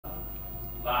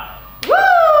Live. Woo!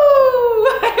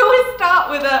 I always start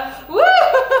with a woo!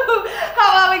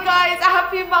 How are we, guys? A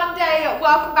happy Monday.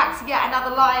 Welcome back to yet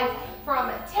another live from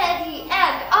Teddy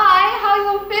and I. How are you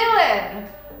all feeling?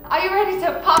 Are you ready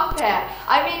to pump it?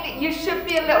 I mean, you should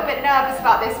be a little bit nervous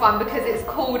about this one because it's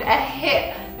called a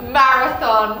HIIT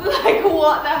marathon. Like,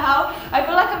 what the hell? I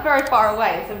feel like I'm very far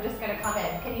away, so I'm just gonna come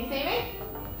in. Can you see me?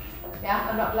 Yeah,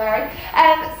 I'm not blurry.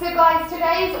 So guys,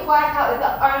 today's workout is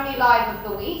the only live of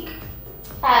the week,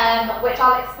 which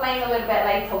I'll explain a little bit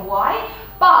later why.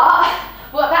 But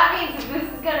what that means is this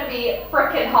is going to be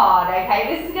freaking hard,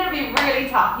 okay? This is going to be really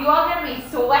tough. You are going to be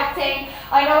sweating.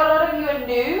 I know a lot of you are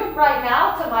new right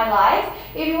now to my lives.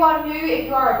 If you are new, if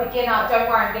you are a beginner, don't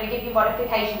worry, I'm going to give you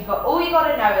modifications. But all you got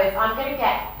to know is I'm going to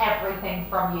get everything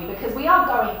from you because we are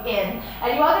going in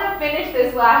and you are going to finish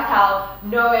this workout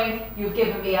knowing you've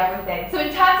given me everything. So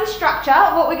in terms of structure,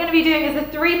 what we're going to be doing is a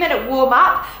 3-minute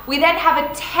warm-up. We then have a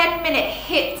 10-minute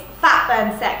HIIT fat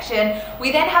burn section.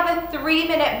 We then have a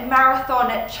 3-minute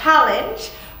marathon challenge.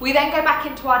 We then go back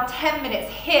into our 10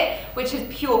 minutes HIIT, which is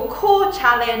pure core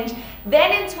challenge,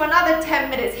 then into another 10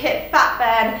 minutes HIIT fat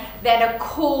burn, then a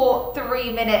core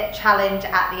 3-minute challenge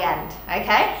at the end,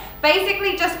 okay?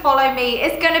 Basically just follow me.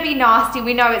 It's gonna be nasty.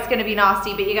 We know it's gonna be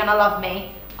nasty, but you're gonna love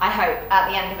me, I hope,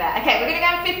 at the end of it. Okay, we're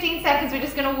gonna go in 15 seconds. We're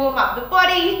just gonna warm up the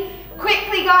body.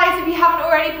 Quickly, guys, if you haven't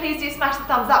already, please do smash the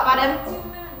thumbs up button.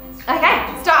 Okay,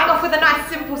 starting off with a nice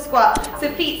simple squat. So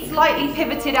feet slightly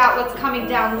pivoted outwards, coming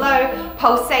down low,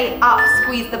 pulsate up,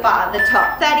 squeeze the butt at the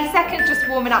top. 30 seconds, just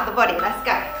warming up the body. Let's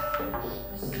go. I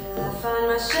find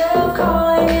myself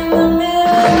calling in the middle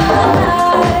of the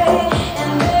night,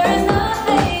 and there is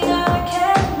nothing I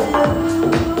can do.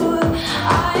 I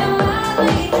am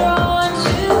madly drawn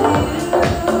to you.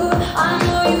 I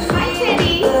know you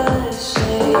feel the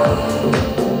same.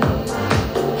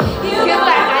 Good work,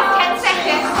 guys. 10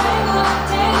 seconds.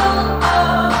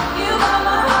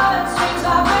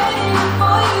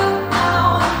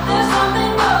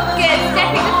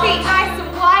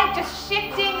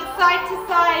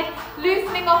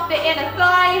 Loosening off the inner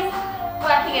thighs,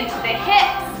 working into the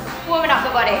hips, warming up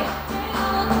the body.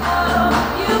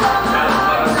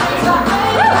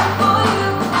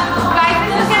 Guys,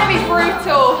 this is going to be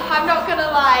brutal, I'm not going to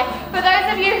lie. For those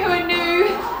of you who are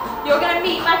new, you're going to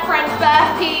meet my friend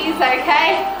burpees,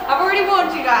 okay? I've already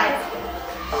warned you guys.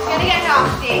 It's going to get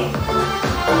nasty.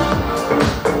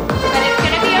 But it's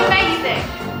going to be amazing.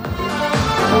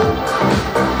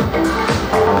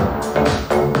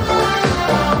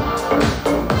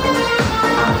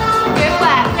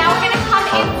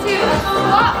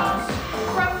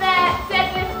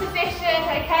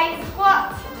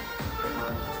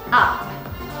 Up.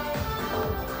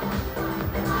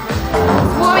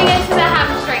 It's warming into the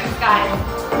hamstrings, guys.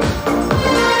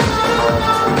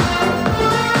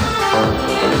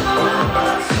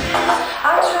 I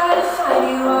try to fight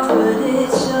you off, but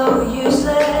it's so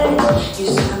useless. You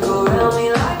circle around me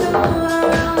like the moon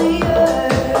around the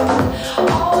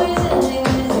earth. Always ending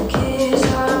with a kiss,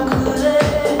 I'm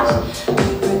clueless. We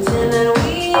pretend that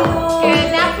we know. Good,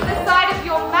 now to the side of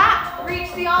your mat.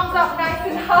 Reach the arms up nice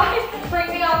and high. Bring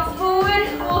the arms forward,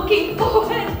 walking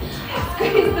forward,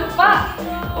 squeeze the butt,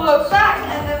 walk back,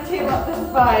 and then peel up the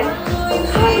spine.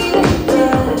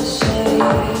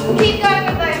 Keep going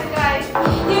with those, guys.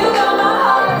 You got my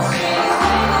heartstrings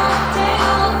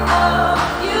tangled up.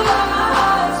 You got my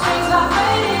heartstrings, I'm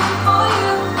waiting for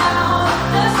you now.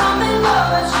 There's something more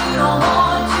that you don't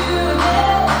want to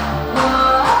admit.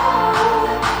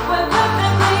 We're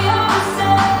perfectly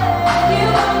opposite.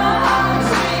 You got my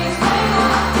heartstrings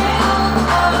tangled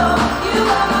up. You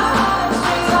got my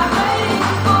heartstrings, I'm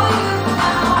waiting for you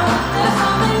now. There's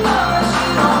something more that you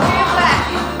don't want to admit.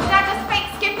 Now just fake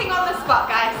skipping on the spot,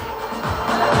 guys.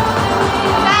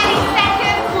 30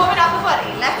 seconds, warming up the body.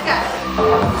 Let's go.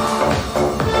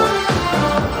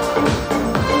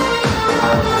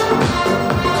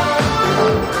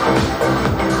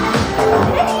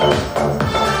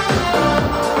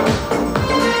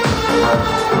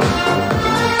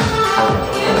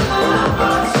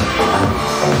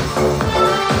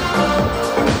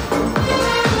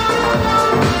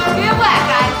 Good work,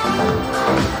 guys.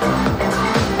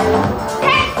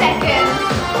 10 seconds.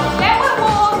 Then we're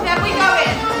warm, then we go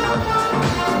in.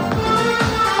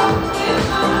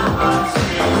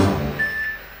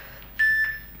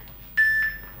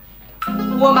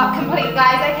 Warm up complete,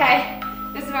 guys. Okay,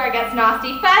 this is where it gets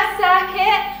nasty. First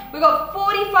circuit, we got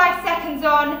 45 seconds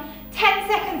on, 10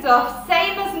 seconds off,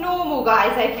 same as normal,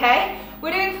 guys, okay?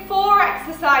 We're doing 4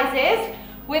 exercises.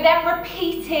 We're then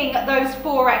repeating those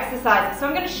 4 exercises. So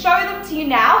I'm going to show them to you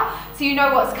now so you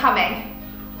know what's coming.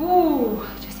 Ooh,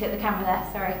 just hit the camera there,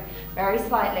 sorry. Very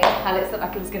slightly. That looks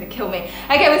like it was gonna kill me.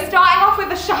 Okay, we're starting off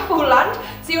with a shuffle lunge.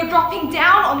 So you're dropping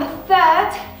down on the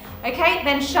third, okay?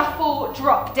 Then shuffle,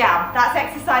 drop down. That's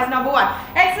exercise number 1.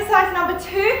 Exercise number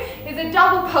 2 is a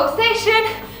double pulsation,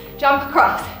 jump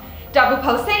across. Double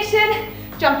pulsation,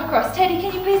 jump across. Teddy,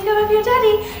 can you please go with your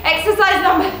daddy? Exercise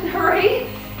number 3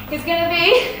 is gonna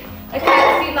be a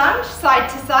curtsy lunge, side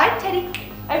to side. Teddy,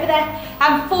 over there.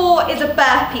 And 4 is a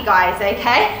burpee, guys,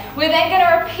 okay? We're then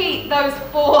gonna repeat those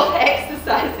 4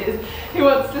 exercises. Who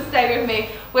wants to stay with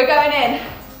me? We're going in.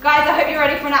 Guys, I hope you're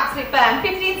ready for an absolute burn.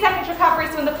 15 seconds recovery,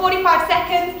 so in the 45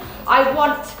 seconds, I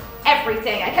want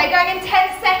everything, okay? Going in 10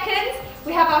 seconds,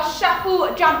 we have our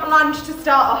shuffle jump lunge to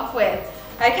start off with.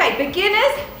 Okay,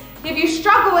 beginners, if you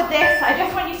struggle with this, I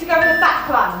just want you to go with a back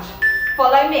lunge.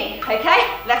 Follow me, okay?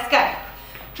 Let's go.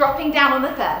 Dropping down on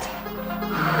the third.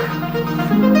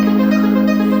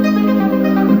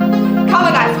 Come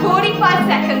on guys, 45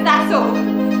 seconds, that's all.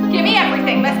 Give me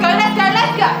everything, let's go, let's go,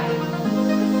 let's go.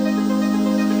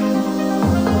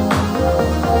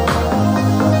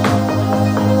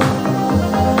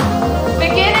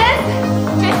 Beginners,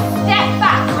 just step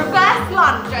back, reverse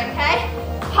lunge, okay?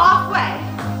 Halfway.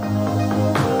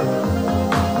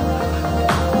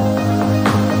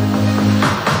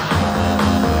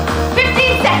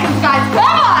 Guys,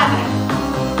 come on!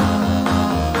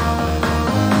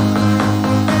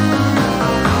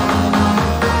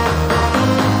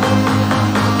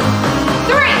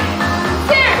 3,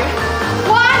 2,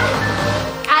 1,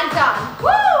 and done.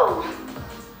 Woo!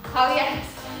 Oh yes.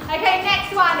 Okay,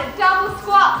 next one, double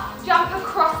squat, jump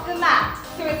across the mat.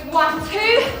 So it's 1,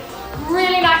 2,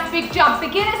 really nice big jump.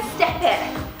 Beginners, step it.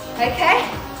 Okay?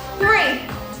 3,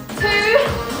 2,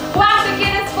 1,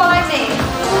 beginners, follow me.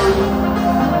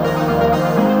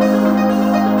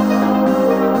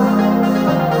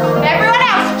 Everyone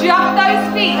else, jump those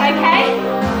feet, okay?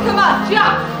 Come on,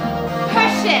 jump.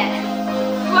 Push it.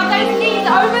 You want those knees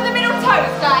over the middle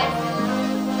toes, guys.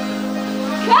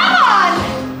 Come on!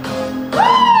 Woo!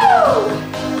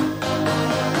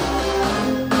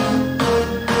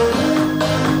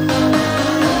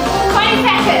 20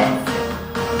 seconds.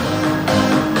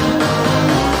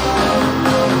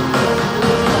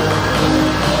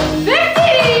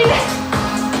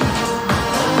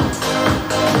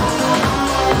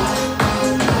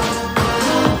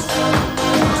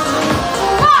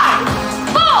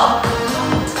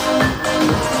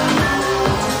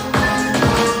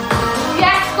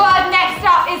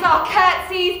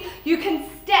 5. You can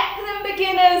step them,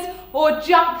 beginners, or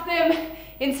jump them,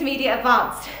 intermediate,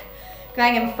 advanced.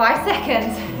 Going in 5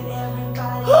 seconds.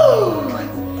 Whew.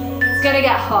 It's gonna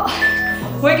get hot.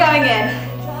 We're going in.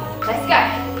 Let's go.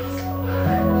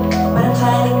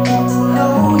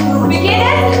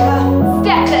 Beginners,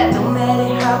 step them. Come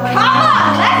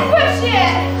on, let's push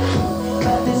it.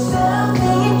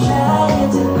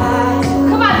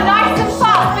 Come on, nice and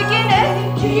fast. Beginners,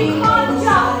 if you can't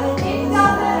jump, it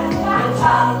doesn't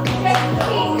matter. Just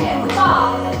keep it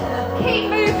fast. Keep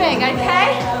moving, okay?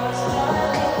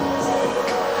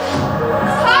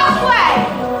 Halfway.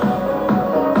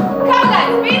 Come on, guys,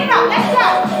 speed it up. Let's go.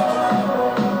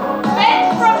 Bend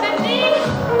from the knee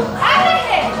and the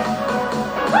hip.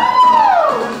 Woo!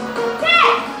 10.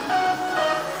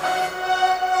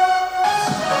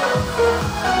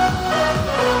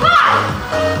 5.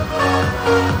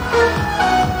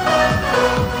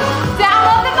 Down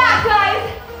on the mat, guys.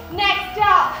 Next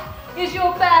up is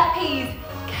your burpees.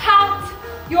 Count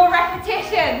your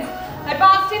repetitions.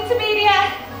 Advanced,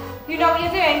 intermediate, you know what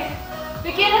you're doing.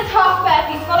 Beginners, half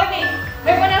burpees, follow me.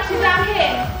 Everyone else is down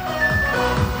here.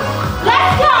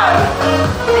 Let's go!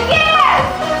 Beginners!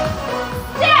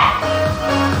 Step!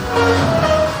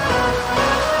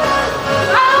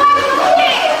 Other way from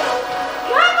here.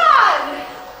 Come on!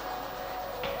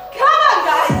 Come on,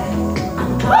 guys.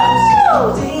 Woo!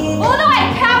 All the way,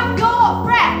 count your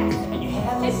breaths.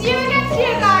 It's you against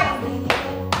you, guys.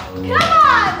 Come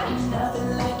on!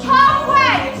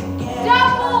 Halfway!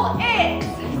 Double it!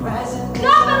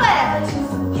 Double it!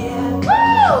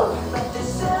 Woo!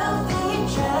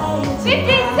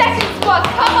 15 seconds squat,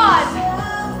 come on!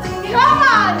 Come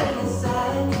on!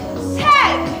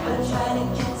 10!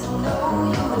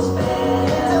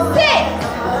 6!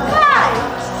 5!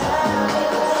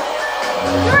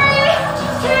 3,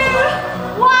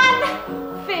 2,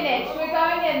 1, finish. We're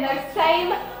going in those same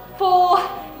 4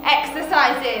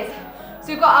 exercises. So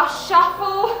we've got our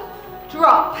shuffle,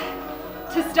 drop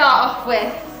to start off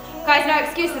with. Guys, no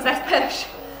excuses, let's push.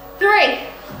 3,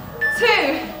 2,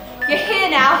 you're here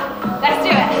now, let's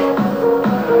do it.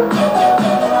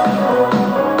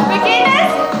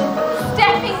 Beginners,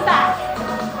 stepping back,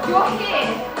 you're here.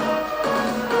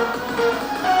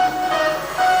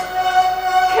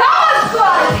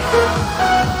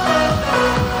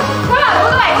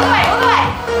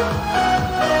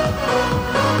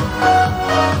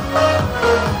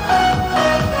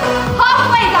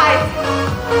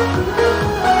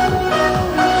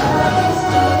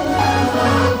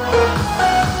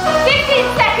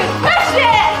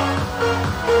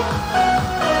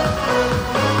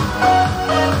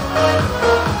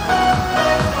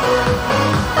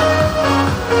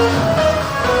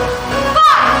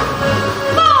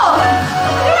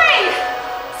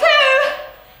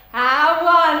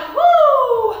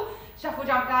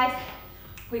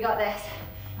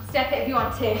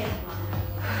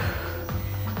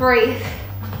 Breathe.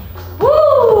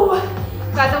 Woo!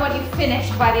 Guys, I want you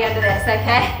finished by the end of this,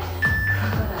 okay?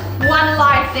 One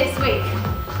life this week.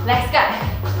 Let's go.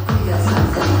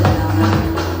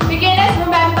 Beginners,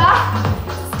 remember,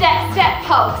 step, step,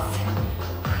 pulse.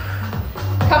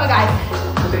 Come on, guys.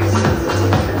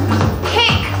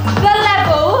 Pick the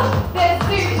level that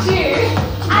suits you.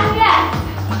 And yes,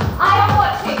 I am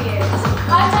watching you.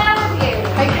 I'm there with you,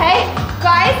 okay?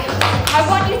 Guys, I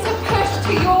want you to push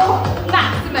to your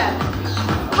maximum.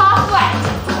 Halfway.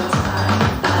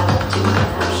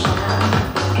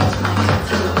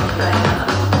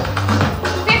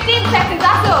 15 seconds,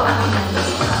 that's all.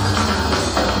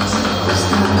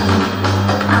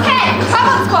 10, come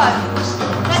on squad.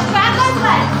 Let's grab those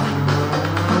legs.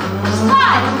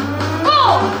 5,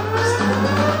 4.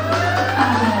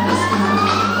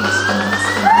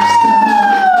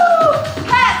 Woo!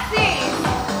 Curtsies.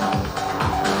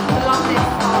 Along this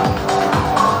side.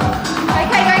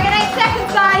 Okay, going in 8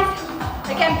 seconds, guys.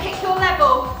 Again, pick your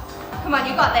level. Come on,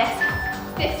 you got this.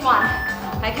 This one.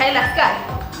 Okay, let's go.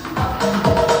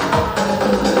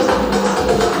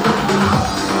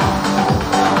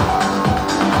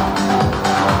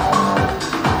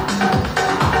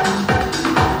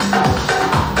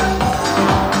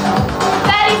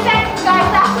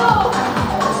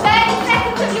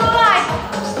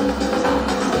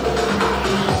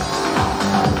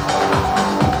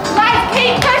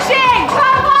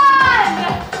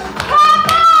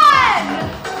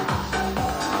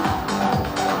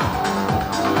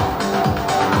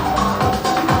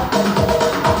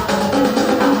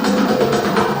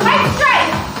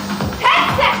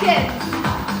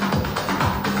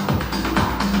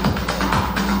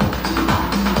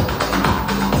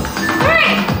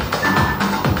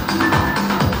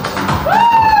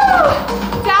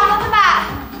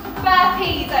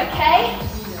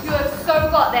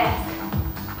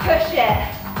 Push it.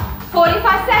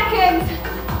 45 seconds.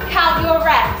 Count your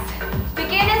reps.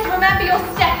 Beginners, remember you're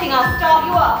stepping. I'll start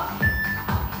you off.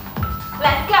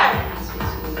 Let's go.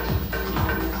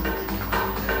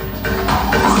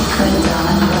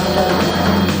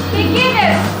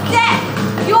 Beginners, step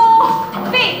your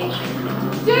feet.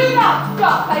 Do not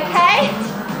stop, okay?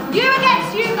 You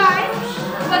against you guys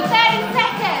for 30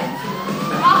 seconds.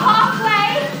 We're halfway.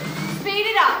 Speed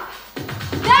it up.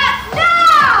 That's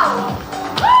now!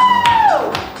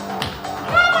 Woo!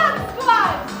 Come on,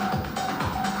 squad!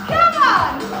 Come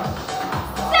on!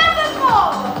 7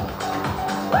 more!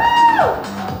 Woo!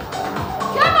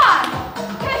 Come on!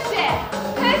 Push it!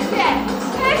 Push it!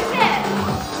 Push it!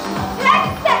 10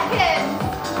 seconds!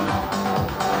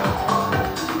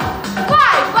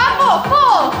 5, 1 more,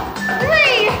 4,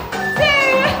 3, 2,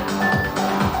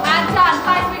 and done.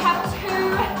 Guys, we have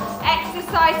 2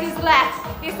 exercises left.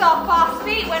 It's our fast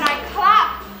feet. When I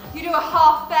clap, you do a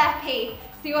half burpee.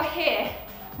 So you're here.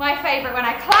 My favorite, when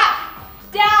I clap,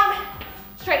 down,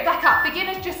 straight back up.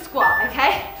 Beginners just squat,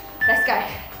 okay? Let's go.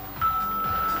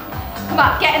 Come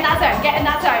on, get in that zone, get in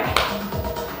that zone.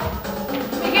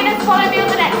 Beginners, follow me on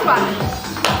the next one.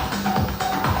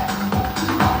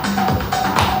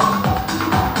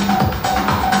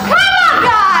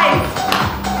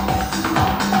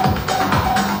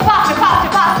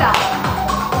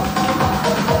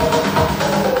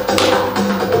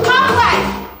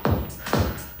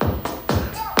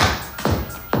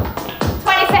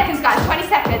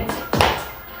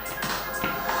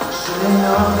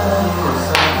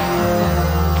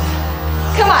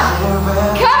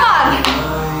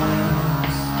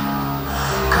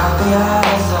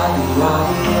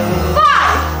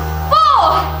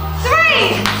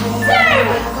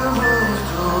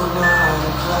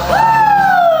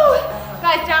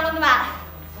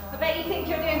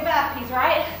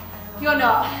 You're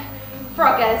not.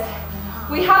 Froggers.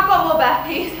 We have got more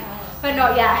burpees, but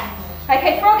not yet.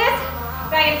 Okay, froggers,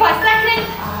 going in 5 seconds.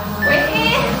 We're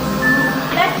here.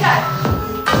 Let's go.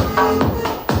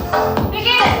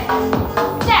 Beginners,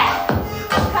 step,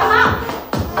 come up,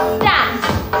 stand,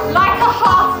 like a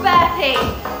half burpee.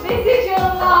 This is your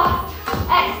last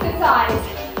exercise.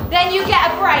 Then you get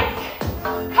a break.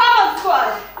 Come on,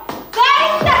 squad.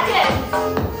 30 seconds.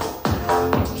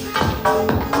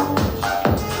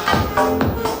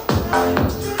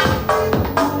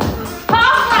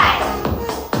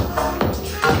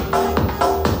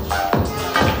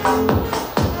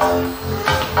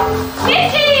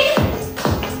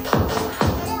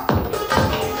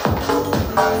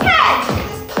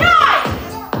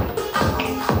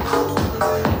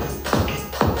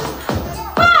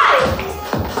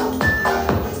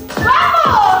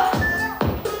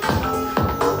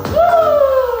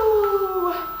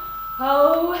 Oh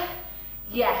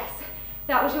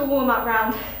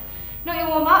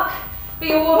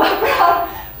your warm up round.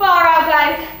 Far out,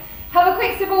 guys. Have a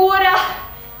quick sip of water.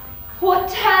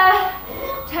 Water.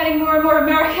 Turning more and more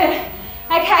American.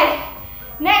 Okay,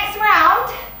 next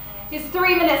round is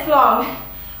 3 minutes long,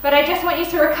 but I just want you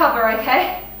to recover,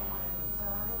 okay?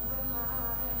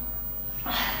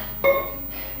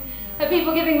 Are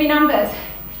people giving me numbers?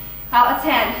 Out of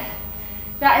 10?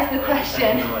 That is the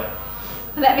question.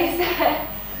 Let me set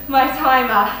my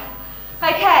timer.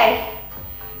 Okay,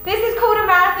 this is called a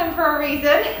marathon for a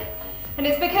reason, and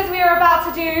it's because we are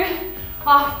about to do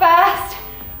our first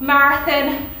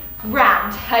marathon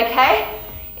round, okay?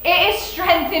 It is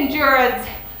strength endurance,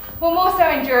 well, more so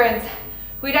endurance.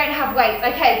 We don't have weights.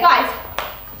 Okay, guys,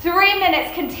 3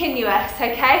 minutes continuous,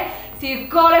 okay? So you've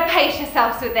got to pace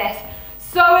yourselves with this.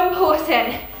 So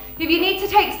important. If you need to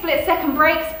take split-second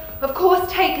breaks, of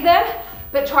course take them,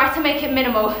 but try to make it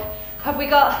minimal. Have we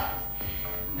got?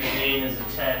 Nadine is a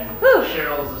 10, Woo.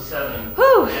 Cheryl's a 7,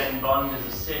 Woo. and Bond is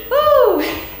a 6. Woo.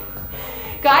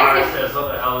 Guys, Says,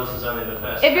 look at how this is only the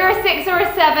first. If you're a 6 or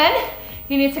a 7,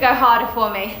 you need to go harder for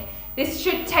me. This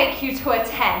should take you to a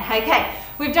 10, okay?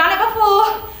 We've done it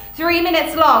before, 3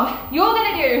 minutes long. You're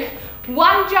gonna do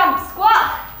 1 jump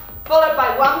squat, followed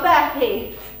by 1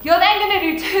 burpee. You're then gonna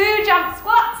do 2 jump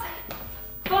squats,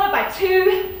 followed by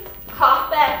 2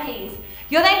 half burpees.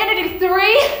 You're then gonna do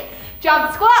 3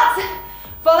 jump squats,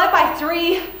 followed by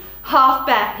 3 half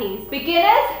burpees.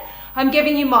 Beginners, I'm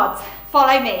giving you mods.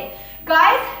 Follow me.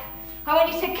 Guys, I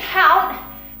want you to count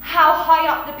how high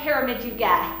up the pyramid you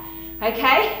get,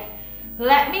 okay?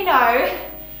 Let me know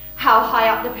how high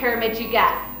up the pyramid you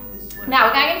get. Now,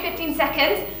 we're going in 15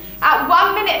 seconds. At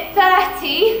 1 minute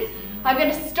 30, I'm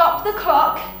gonna stop the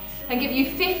clock and give you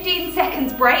 15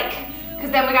 seconds break,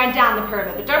 because then we're going down the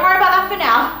pyramid. But don't worry about that for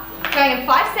now. Going in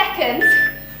 5 seconds.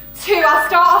 2, I'll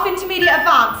start off intermediate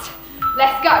advanced.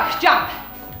 Let's go, jump.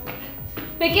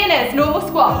 Beginners, normal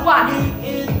squat. 1,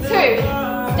 2,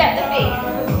 step the feet.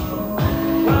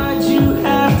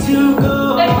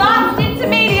 Advanced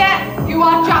intermediate, you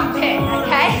are jumping,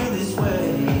 okay?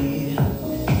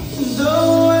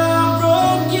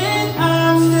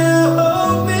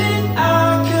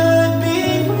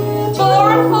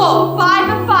 4 and 4, 5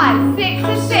 and 5, 6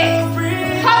 and 6.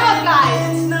 Come on,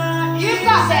 guys. You've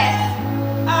got this.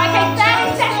 Okay,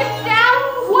 30 seconds down.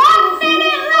 1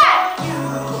 minute left.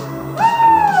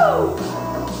 Woo!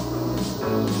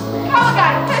 Come on,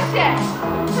 guys. Push it.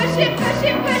 Push it, push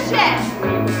it, push it.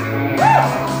 Woo!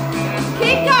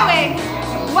 Keep going.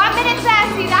 1 minute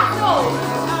 30, that's all.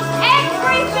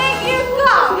 Everything you've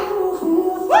got.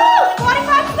 Woo!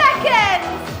 45 seconds.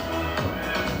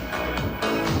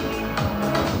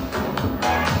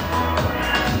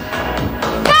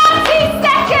 30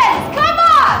 seconds. Come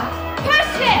on.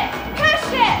 Push it, push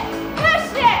it,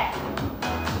 push it.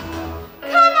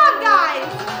 Come on, guys.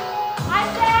 I'm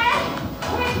there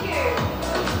with you.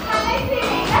 Can they see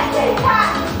me? Yes, they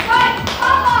can. Guys,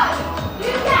 come on.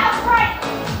 You get a break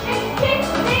in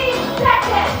 15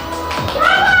 seconds.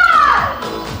 Come on.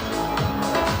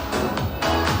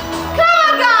 Come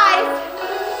on, guys.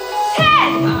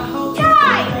 10, 9,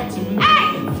 8,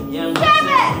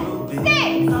 7,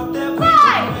 6,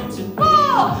 5, 4, 3, 2,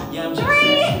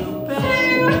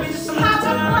 have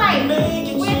a break.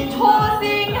 We're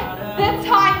pausing the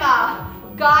timer.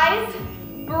 Guys,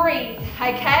 breathe,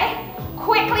 okay?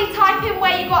 Quickly type in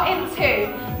where you got into.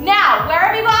 Now,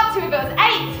 wherever you got up to, if it was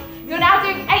 8, you're now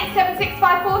doing 8, 7, 6,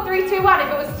 5, 4, 3, 2, 1. If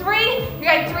it was 3,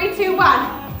 you're going 3, 2, 1.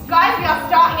 Guys, we are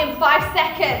starting in 5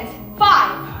 seconds.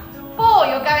 5, 4,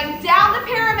 you're going down the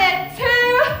pyramid. 2,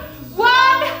 1,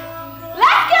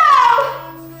 let's go!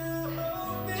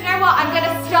 Do you know what? I'm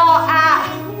gonna start at,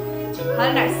 I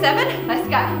don't know, 7? Let's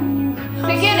go.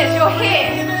 Beginners, you're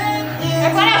here.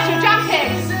 Everyone else, you're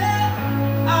jumping.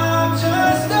 I'm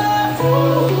just a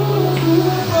fool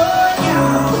for you.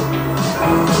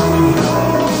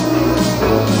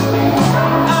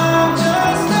 I'm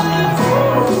just a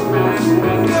fool for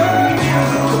you.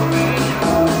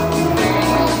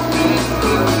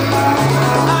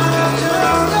 I'm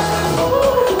just a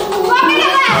fool. 1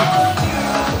 minute left.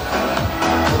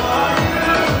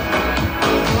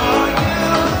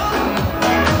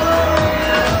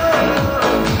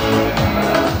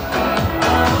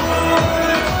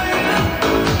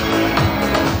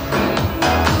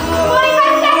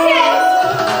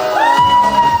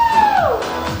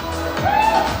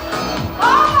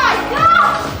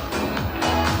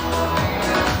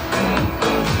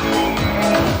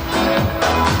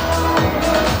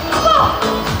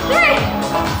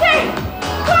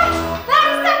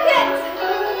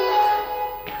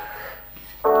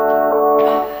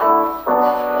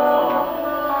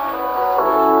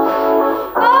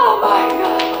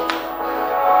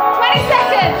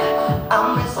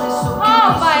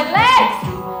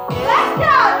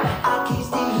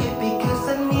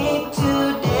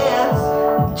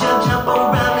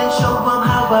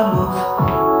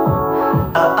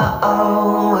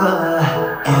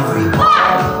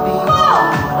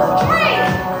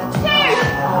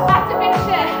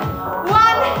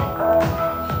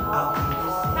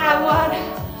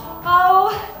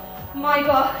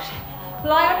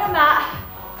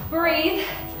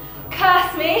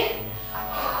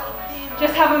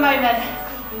 Just have a moment.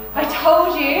 I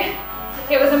told you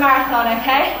it was a marathon,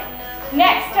 okay?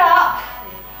 Next up,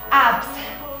 abs.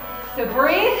 So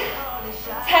breathe,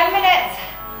 10 minutes,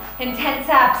 intense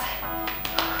abs.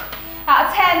 Out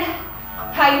of 10,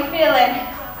 how you feeling?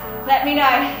 Let me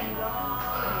know.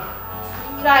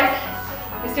 Guys,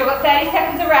 we've still got 30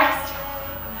 seconds of rest.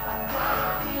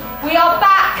 We are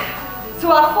back to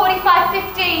our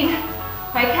 45-15,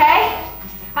 okay?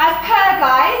 As per,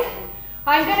 guys,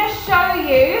 I'm gonna show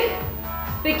you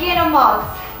beginner mods,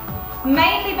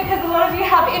 mainly because a lot of you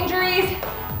have injuries,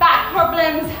 back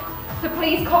problems, so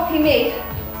please copy me.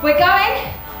 We're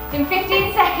going in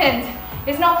 15 seconds.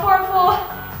 It's not 4 and 4,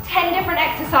 10 different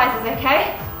exercises,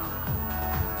 okay?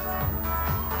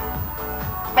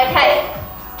 Okay,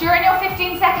 during your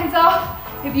 15 seconds off,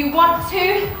 if you want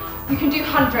to, you can do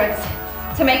hundreds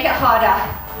to make it harder.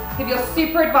 If you're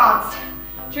super advanced,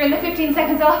 during the 15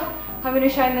 seconds off, I'm gonna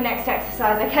show you the next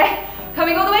exercise, okay?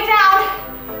 Coming all the way down,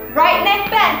 right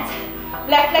neck bent,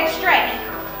 left leg straight.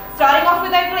 Starting off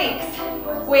with obliques.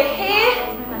 We're here,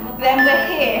 then we're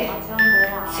here.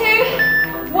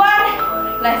 2,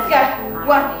 1, let's go.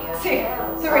 1, 2,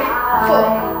 3, 4.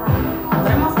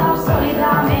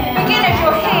 Beginners,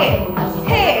 you're here,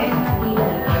 here.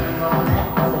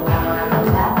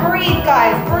 Breathe,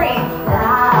 guys, breathe.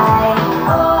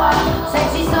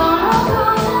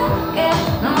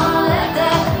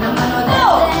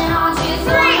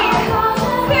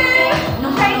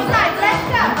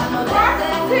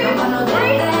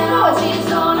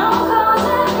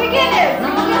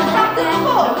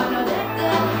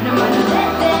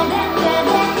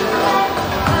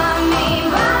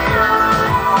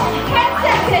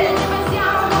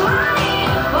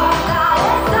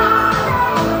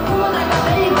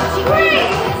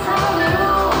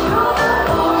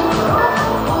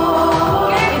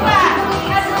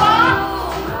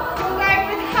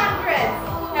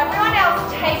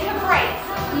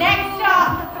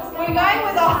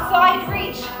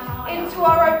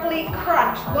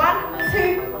 1, 2,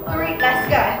 3, let's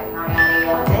go.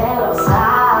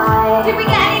 Did we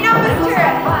get any numbers to it?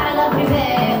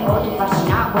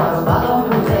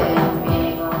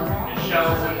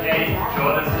 Michelle's an 8,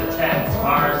 Jordan's a 10,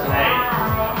 Tamara's an 8,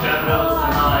 Jonathan's a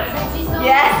 9.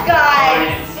 Yes,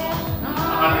 guys.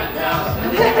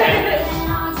 100,000,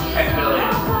 10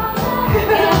 billion.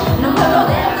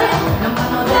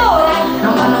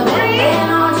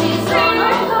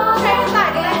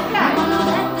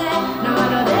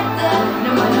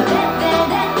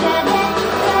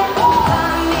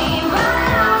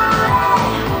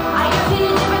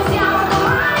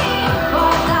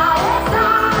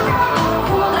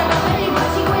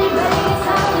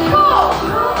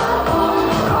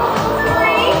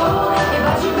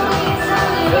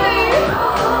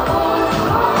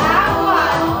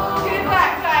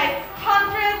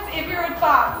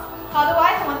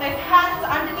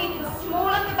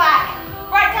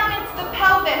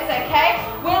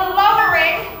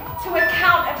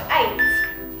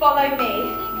 follow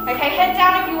me. Okay, head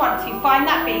down if you want to. Find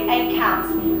that beat. 8 counts.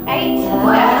 8,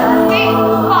 7, 6,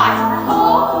 5,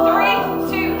 4, 3,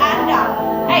 2, and up.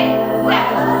 8,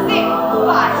 7, 6,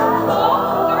 5,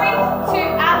 4, 3, 2,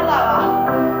 and lower.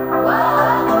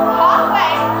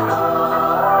 Halfway.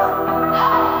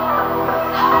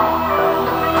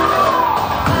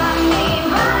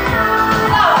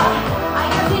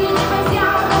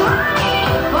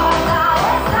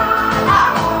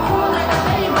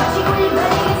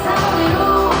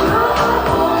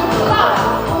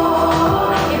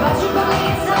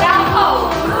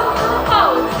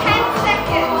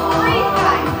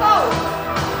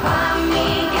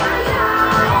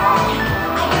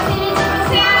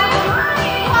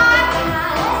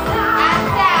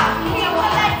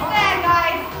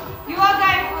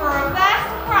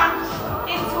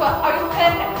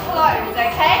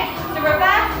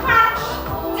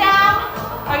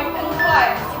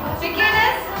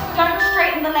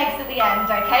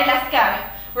 Okay, let's go.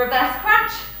 Reverse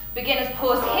crunch, beginners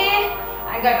pause here,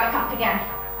 and go back up again.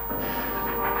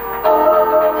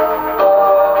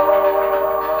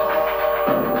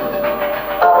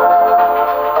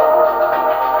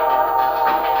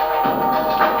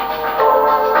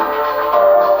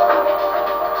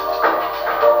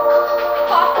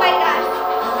 Halfway, guys.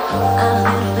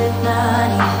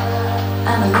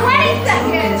 20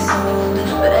 seconds.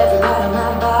 But every part of my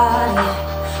body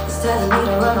is telling me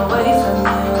to run away from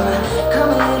you. Come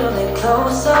a little bit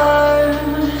closer.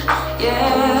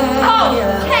 Yeah. Oh,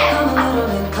 yeah. 10, Come a little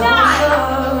bit 9,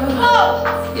 closer.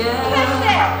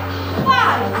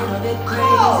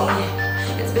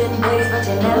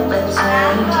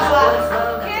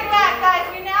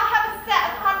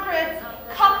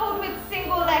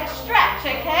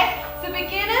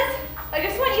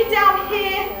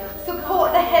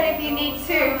 support the head if you need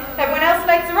to. Everyone else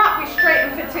legs are up, we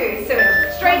straighten for 2. So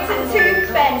straighten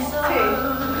 2, bend 2.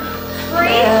 3,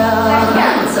 let's go.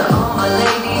 So all my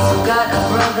ladies who got a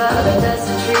brother that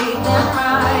doesn't treat them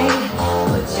right,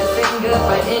 put your finger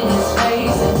right in his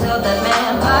face and tell that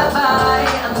man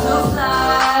bye-bye, I'm too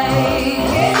fly.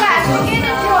 Good work.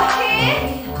 Beginners, you're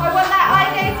here. I want that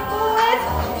eye gaze forward,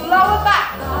 lower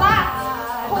back flat,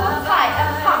 pull tight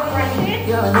and pump right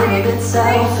in. You're a little bit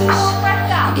selfish.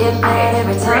 Get mad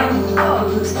every time you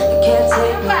lose. You can't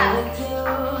take me with you.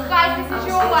 Guys, this is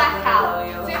your workout.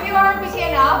 So if you are a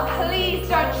beginner, please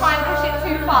don't try and push it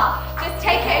too far. Just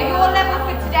take it at your level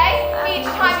for today. Each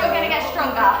time you're going to get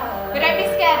stronger. But don't be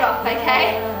scared off,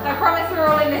 okay? I promise we're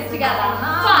all in this together.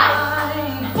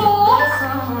 5,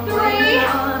 4,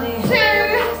 3,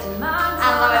 2,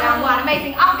 and lower down 1.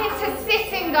 Amazing. Up into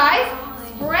sitting, guys.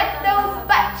 Spread those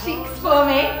butt cheeks for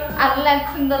me and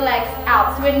lengthen the legs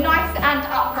out. So we're nice and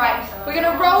upright. We're going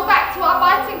to roll back to our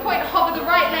biting point, hover the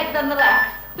right leg, then the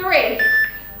left. 3,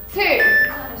 2,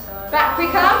 back we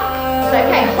come.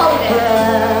 Okay, hold it.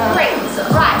 3,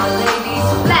 right,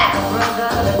 left.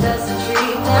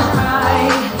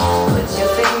 Put your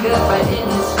finger right in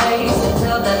his face and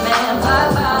tell that man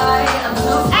bye-bye, I'm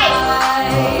so fly.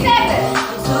 8, 7,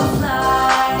 I'm so fly.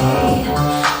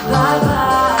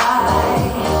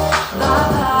 Bye-bye,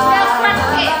 bye-bye. now front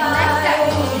hip, let's go.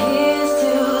 Here's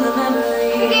to the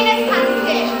memories. Beginners hand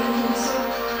sit.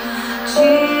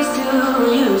 Cheers to who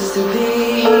used to be.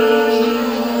 Your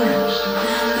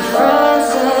friend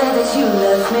said that you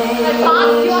left me.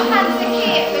 Advance your hands are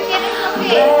here. Beginners are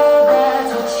here. Yeah,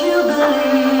 that's what you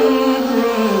believe,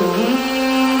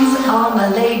 please. All my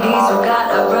ladies who got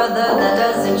a brother that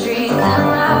doesn't treat them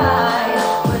right,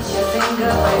 put your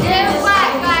finger right in Good his work,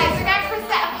 face. guys. We're going for a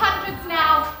set of hundreds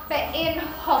now, but in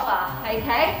hover,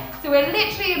 okay? So we're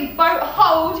literally in boat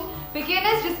hold.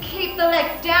 Beginners, just keep the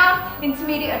legs down.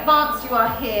 Intermediate, advanced, you are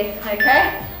here,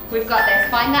 okay? We've got this.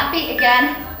 Find that beat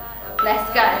again. Let's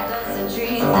go. Doesn't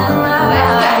treat them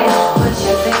right. Put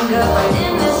your finger right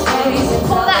in his face and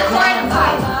Pull that core in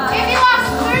tight. bye-bye. If you are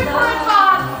super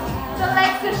advanced, the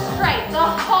legs are straight the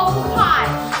whole time.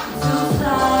 Too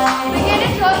fly.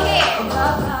 Beginners, you're here.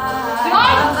 Bye-bye.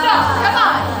 Don't stop. Come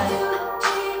on.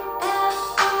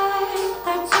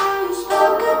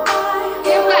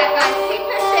 Good work, guys. Keep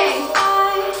pushing.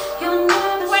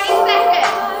 20 seconds.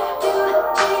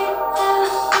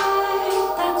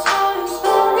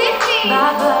 15.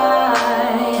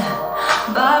 Bye-bye.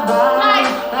 Bye-bye. Guys,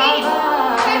 keep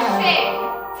Bye-bye. pushing.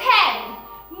 10,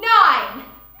 9,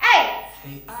 8,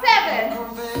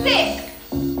 7,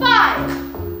 6, 5.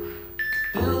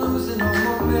 Losing all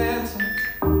momentum.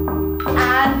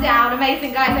 And down.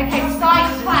 Amazing, guys. Okay,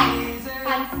 side plank.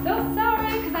 I'm so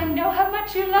sorry because I know how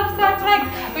much you love side planks.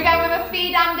 We're going with a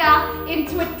feet under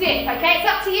into a dip, okay? It's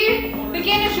up to you.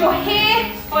 Beginners, you're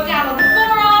here or down on the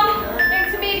forearm.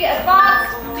 Intermediate,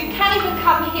 advanced. You can even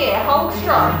come here. Hold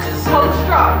strong. Hold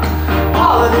strong.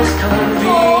 All of Hold. this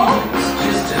convenience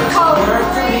just doesn't Hold work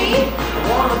for 3. me. I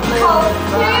wanna play Hold with 2.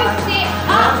 fire. Sit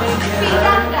up. Feet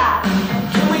under.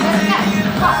 Can we Let's take it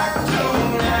go. back to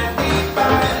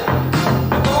 95?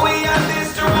 Before we had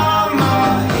this drama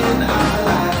in our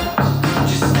lives,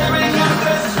 just staring at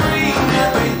the screen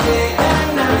every day and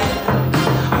night.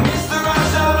 I miss the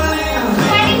rush of living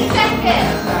 20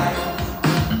 seconds. life.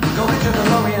 Go with your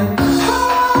DeLorean.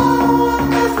 Oh, I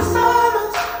miss the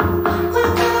summers when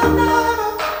I never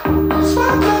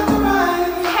swept left to right.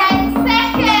 10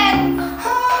 seconds. Oh,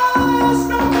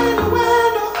 smoke in the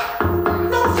window,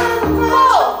 no friend of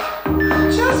 4.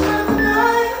 just spent the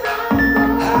night. I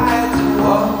had to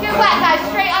walk. Good work, guys.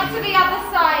 Straight onto the other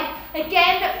side.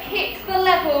 Again, pick the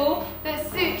level that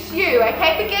suits you,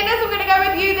 okay? Beginners, I'm going to go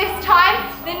with you this time.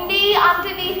 The knee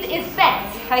underneath is bent,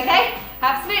 okay?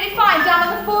 Absolutely fine. Down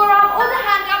on the forearm or the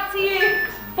hand, up to you.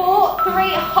 4,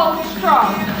 3, hold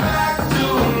strong. Back to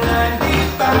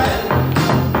 95.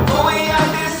 Before we had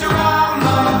this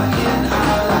drama in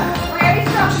our life. Really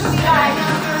strong for you guys. The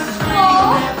 4,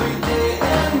 screen every day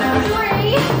and night.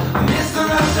 3, I miss the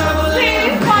rush of 2,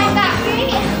 living find that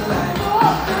beat.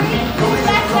 4, 3,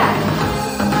 better.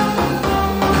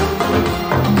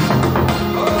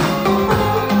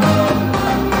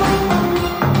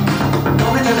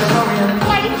 Go with your DeLorean.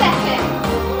 20 seconds.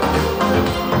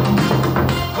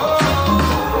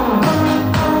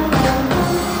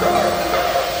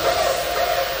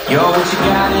 Yo, what you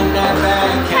got in that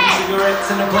bag? Cat cigarettes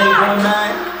and a Playboy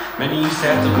mag. Many used to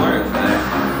have to work for that.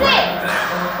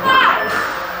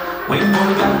 6, 5. Wait, boy,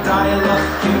 we gotta dial up.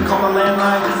 Can't call my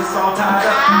landline cause it's all tied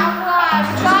up.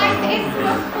 Guys, into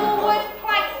a forward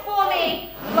plank for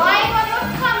me. Lying on your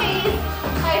tummies.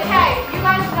 Okay, you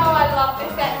guys know I love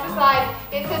this exercise.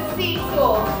 It's a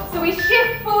seesaw. So we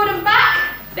shift forward and back,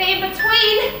 but in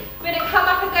between, we're gonna come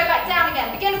up and go back down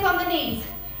again. Beginners on the knees.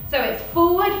 So it's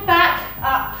forward, back,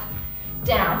 up,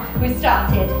 down. We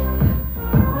started. 1,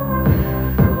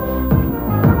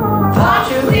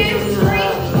 2, 3,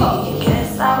 4.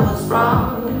 Guess I was wrong.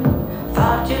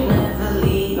 Thought you'd never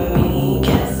leave me.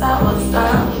 Guess I was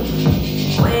done.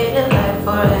 Waited like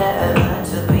forever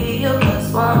to be your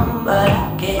plus one, but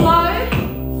I can't.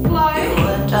 Slow,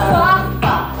 fast,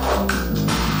 fast.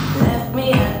 Left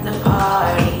me at the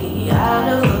party, out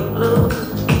of the blue,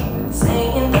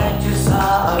 saying that you're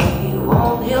sorry,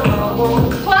 won't heal no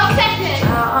wound. 12 seconds.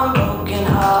 Now I'm broken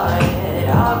hearted,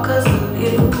 all 'cause of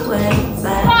you and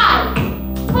sad. 5,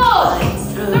 4, It's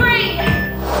true. 3,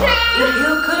 2. If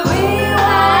you could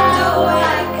rewind to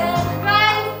again.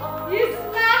 Guys, you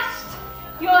smashed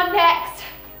your next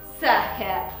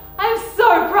circuit. I'm so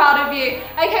proud of you.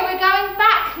 Okay, we're going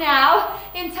back now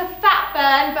into fat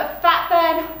burn, but fat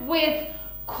burn with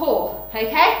core,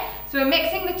 okay? So we're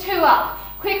mixing the two up.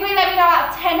 Quickly let me know out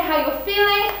of 10 how you're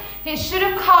feeling. It should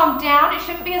have calmed down. It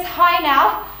shouldn't be as high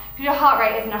now because your heart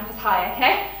rate isn't up as high,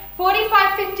 okay?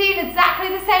 45, 15, exactly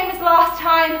the same as last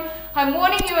time. I'm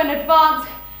warning you in advance.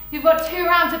 You've got 2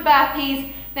 rounds of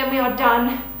burpees, then we are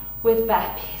done with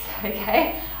burpees,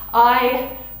 okay?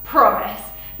 I promise.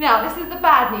 Now, this is the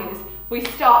bad news. We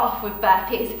start off with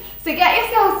burpees. So get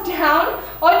yourselves down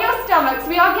on your stomachs.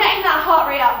 We are getting that heart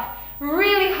rate up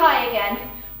really high again.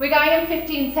 We're going in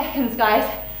 15 seconds, guys.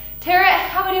 Tira,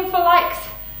 how many for likes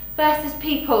versus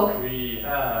people? We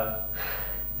have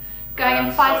Going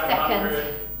in 5 seconds.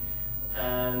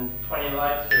 And 20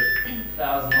 likes with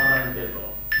 1,100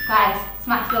 people. Guys,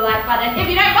 smash the like button if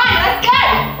you don't mind. Let's go!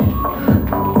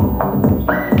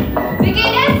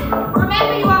 Beginners,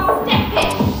 remember you are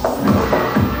stepping.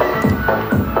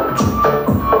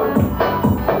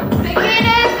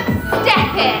 Beginners,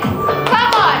 stepping.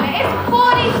 Come on, it's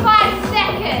 45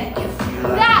 seconds.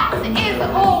 That is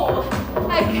all,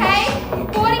 okay?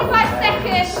 45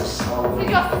 seconds to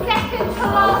your second to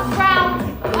last round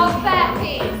of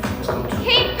burpees.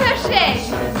 Keep pushing.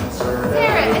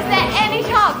 Sarah, is there any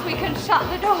chance we can shut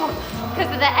the door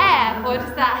because of the air, or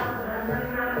does that?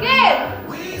 Good.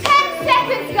 10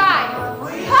 seconds, guys.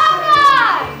 Come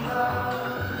on.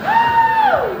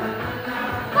 Woo!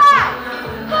 5,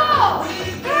 4,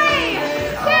 3,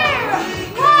 2,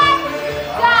 1.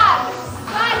 Done.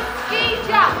 Nice ski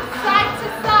jump, side to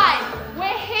side.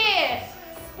 We're here.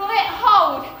 Split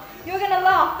hold. You're gonna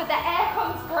laugh, but the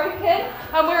aircon's broken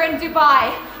and we're in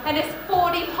Dubai and it's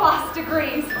 40 plus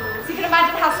degrees. So you can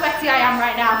imagine how sweaty I am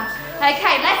right now.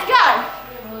 Okay, let's go.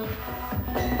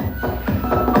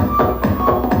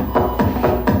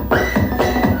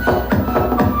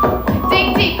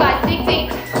 Dig deep, guys, dig deep.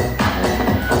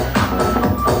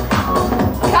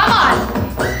 Come on.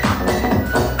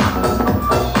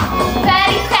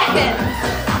 30 seconds.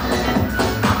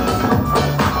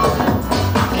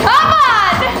 Come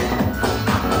on.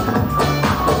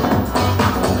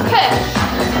 Push,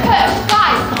 push,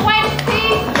 guys, 20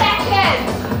 seconds.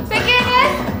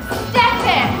 Beginners, step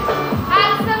in.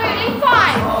 Absolutely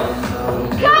fine.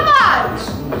 Come on.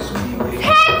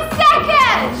 10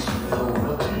 seconds.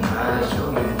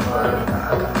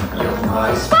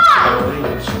 5,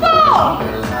 4,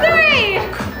 3,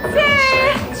 2,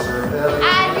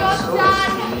 and you're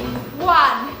done.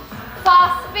 1.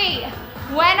 Fast feet.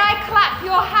 When I clap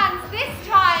your hands this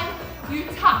time, you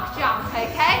tuck jump,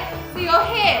 okay? So you're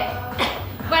here.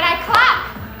 When I clap,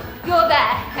 you're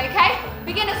there, okay?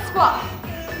 Beginner squat.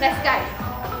 Let's go.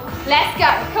 Let's go.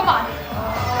 Come on.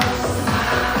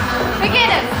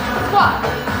 Beginners squat.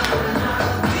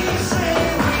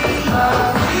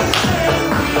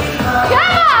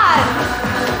 Come on.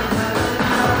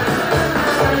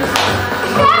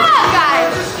 Come on,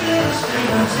 guys.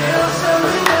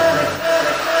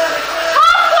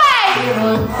 Halfway.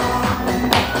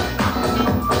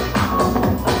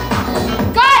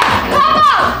 Guys, come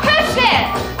on, push it.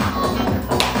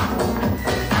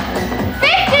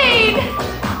 15.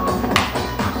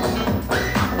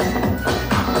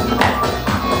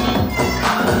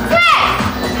 10.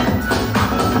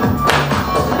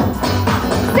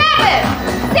 7,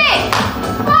 6,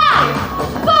 5,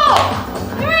 4,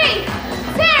 3,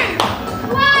 2,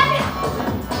 1,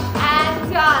 and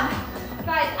done.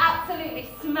 Guys, absolutely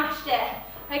smashed it.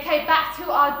 Okay, back to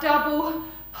our double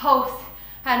pulse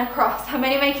and across. I'm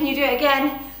only making you do it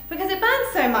again because it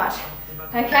burns so much.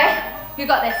 Okay, you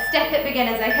got this. Step it,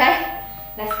 beginners. Okay,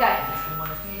 let's go.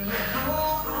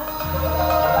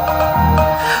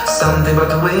 Something about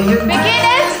the way you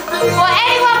Beginners or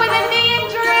anyone with a knee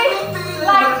injury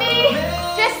like me,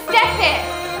 just step it.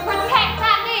 Protect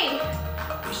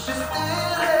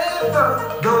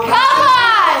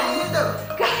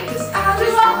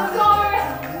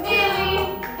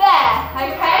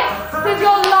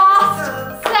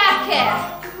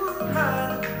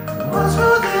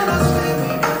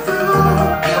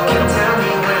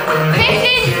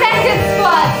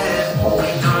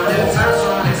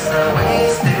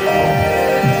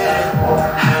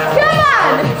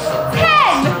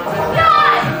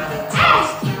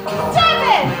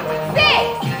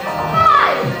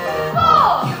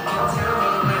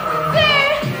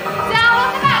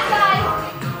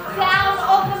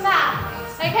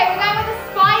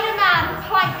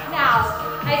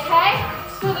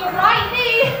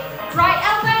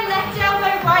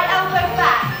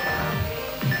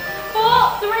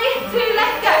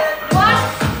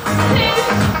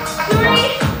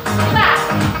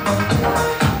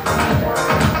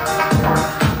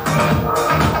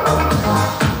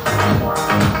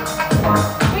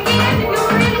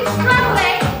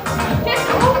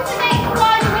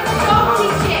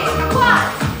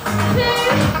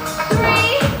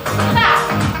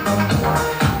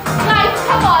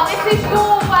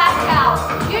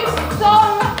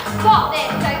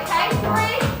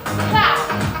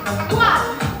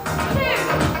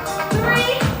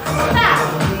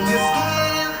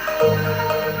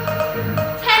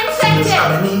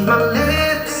seconds. Underneath my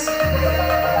lips.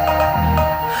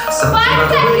 5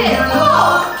 seconds.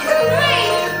 4, 3,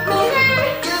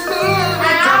 2,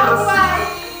 and 1.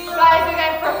 Guys, we're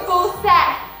going for a full set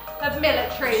of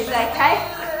militaries, okay?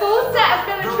 Full set of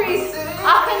militaries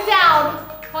up and down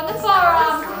on the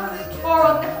forearms or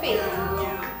on the feet.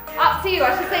 Up to you, I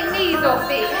should say knees or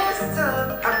feet.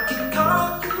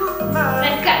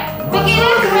 Let's go.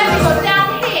 Beginners, remember you're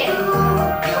down here.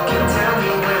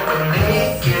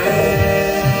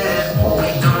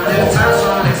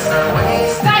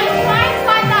 Guys, try and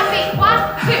find that beat. 1,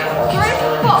 2, 3,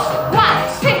 4. 1,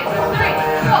 2, 3,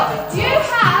 4. You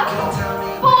have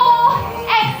 4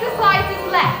 exercises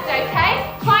left, okay?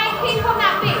 Try and keep on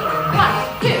that beat.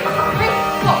 1, 2, 3,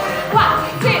 4. 1,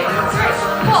 2, 3,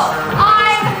 4.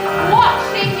 I'm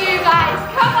watching you guys.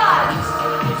 Come on.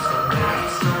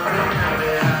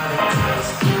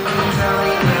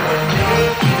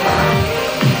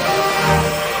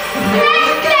 3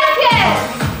 seconds.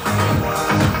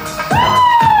 Woo!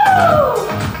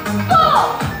 4,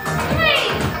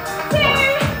 3, 2,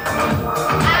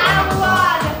 and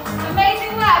 1.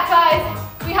 Amazing work, guys.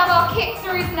 We have our kick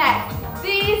throughs next.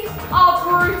 These are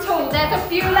brutal. There's a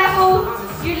few levels.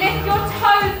 You lift your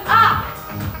toes up,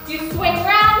 you swing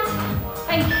round,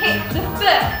 and kick the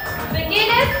foot.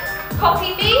 Beginners,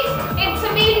 copy me.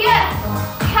 Intermediate,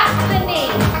 catch the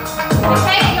knee.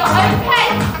 Okay, at your own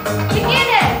pace.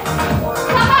 Beginners,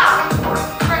 come up,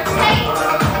 rotate,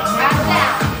 and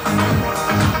down.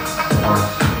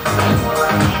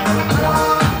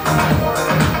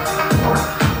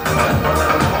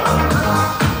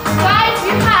 Guys,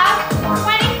 you have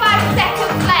 25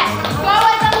 seconds left. Go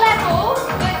at the level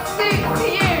that suits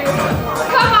you.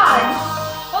 Come on.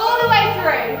 All the way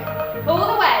through. All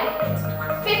the way.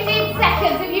 15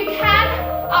 seconds if you can.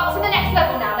 Up to the next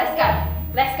level now. Let's go.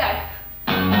 Let's go.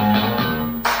 8,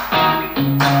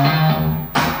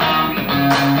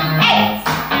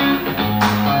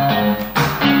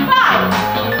 5,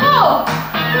 4,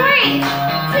 3,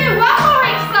 2, 1 more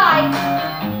each side.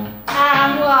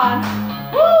 And 1.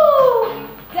 Woo!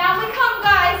 Down we come,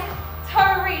 guys.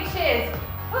 Toe reaches.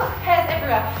 Oh, hairs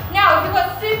everywhere. Now, if you've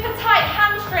got super tight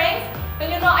hamstrings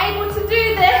and you're not able to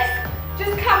do this,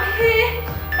 just come here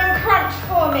and crunch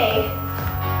for me.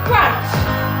 Crunch,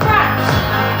 crunch,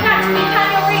 crunch. You can,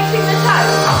 you're reaching the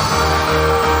toes.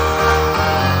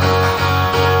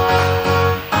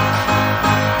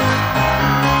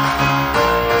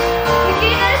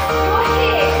 Beginners, you're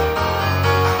here.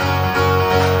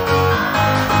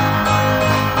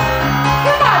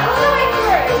 Come on, all the way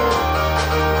through.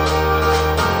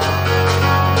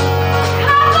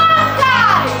 Come on,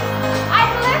 guys.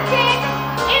 I'm looking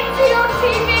into your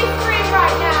TV screen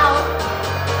right now.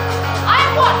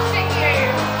 I'm watching you.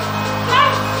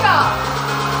 Don't stop.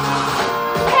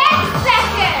 10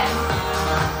 seconds.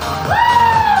 Woo!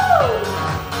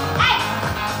 8,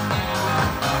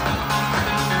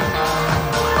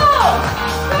 4,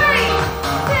 3,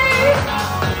 2,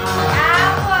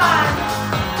 and 1.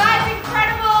 Guys,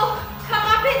 incredible. Come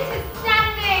up into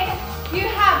standing. You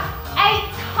have 8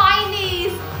 high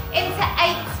knees into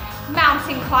 8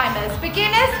 mountain climbers.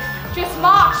 Beginners, just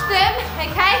march them,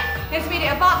 okay?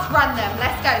 Intermediate, advanced, run them.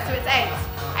 Let's go. So it's 8,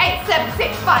 8, 7,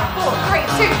 6, 5, 4, 3,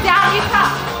 2. Down you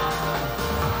come.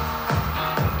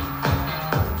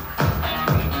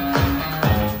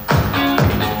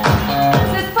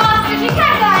 As fast as you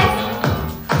can, guys.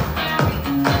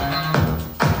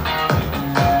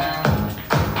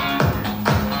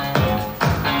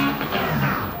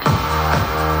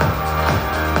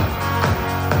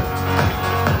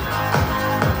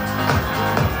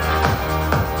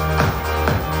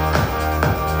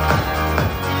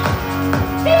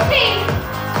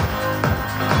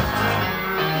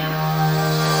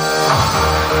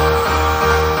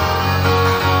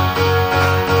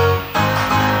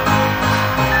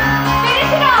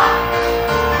 Finish it off.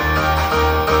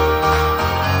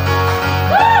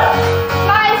 Woo!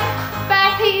 Guys,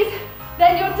 burpees,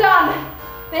 then you're done.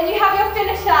 Then you have your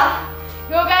finisher.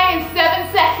 You're going in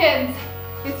 7 seconds.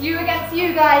 It's you against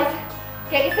you, guys.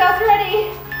 Get yourselves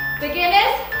ready.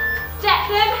 Beginners, step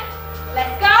them.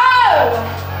 Let's go.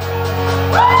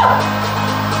 Woo!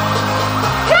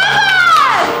 Come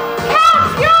on!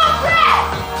 Count your breath.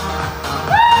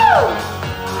 Woo!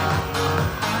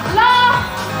 Last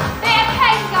bit of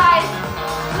pain, guys.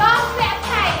 Last bit of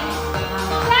pain.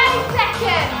 30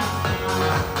 seconds.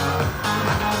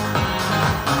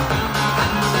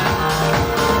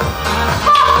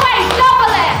 Halfway,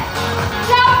 double it.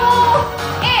 Double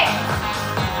it.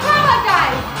 Come on,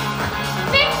 guys.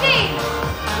 15.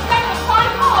 Go for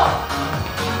 5 more.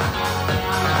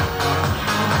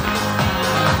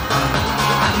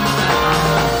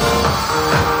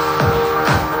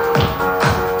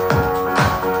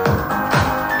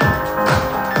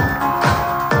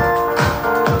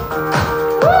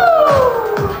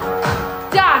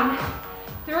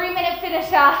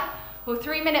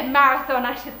 5-minute marathon,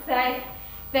 I should say,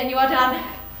 then you are done.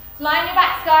 Line your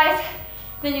backs, guys,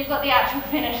 then you've got the actual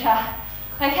finisher.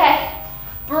 Okay,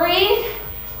 breathe.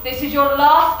 This is your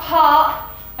last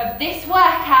part of this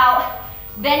workout.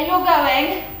 Then you're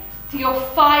going to your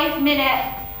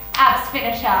 5-minute abs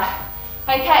finisher.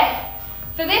 Okay,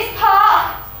 for this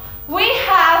part, we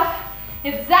have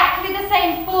exactly the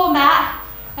same format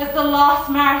as the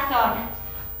last marathon.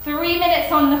 3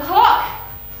 minutes on the clock,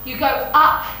 you go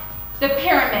up the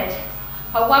pyramid.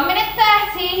 At 1 minute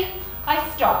 30,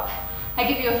 I stop. I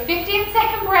give you a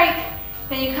 15-second break,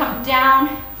 then you come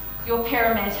down your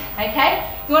pyramid, okay?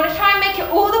 You want to try and make it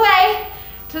all the way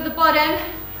to the bottom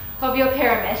of your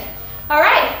pyramid. All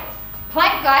right,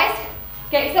 plank, guys.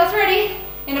 Get yourselves ready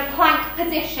in a plank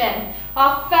position.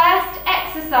 Our first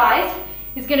exercise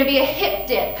is going to be a hip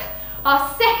dip.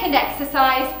 Our second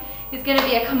exercise is going to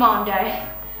be a commando.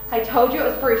 I told you it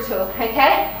was brutal,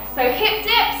 okay? So hip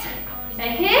dips,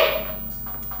 and here,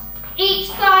 each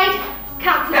side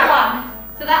counts as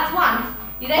 1. So that's 1.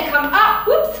 You then come up,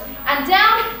 whoops, and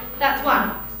down, that's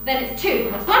 1. Then it's 2,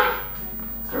 that's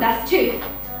 1, that's 2.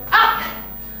 Up,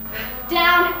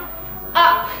 down,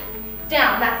 up,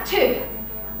 down, that's 2.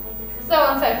 So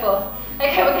on and so forth.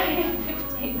 Okay, we're going in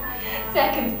 15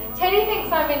 seconds. Teddy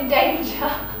thinks I'm in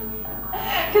danger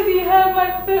because he heard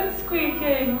my foot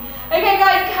squeaking. Okay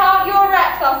guys, count your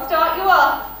reps. I'll start you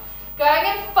off. Going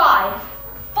in 5,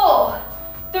 4,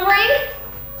 3, 2,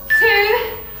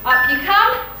 up you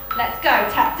come. Let's go.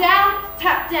 Tap down,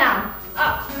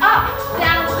 up, up,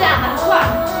 down, down. That's 1,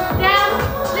 down,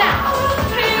 down.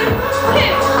 2,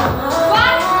 2,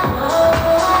 1,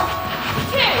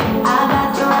 2. I got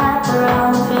to wrap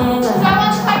around the finger. So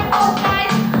on to my fourth,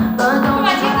 guys. But don't Come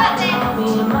on, you got this. tell me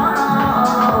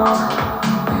tomorrow.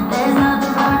 There's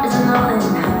nothing worse than knowing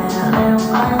that I'll never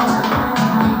find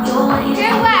you waiting.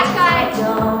 Good work, guys.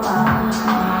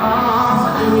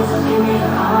 Give me a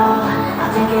call.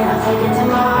 I'll take it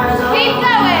tomorrow. Keep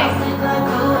going.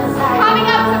 Coming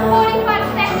up to 45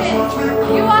 seconds.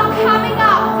 You are coming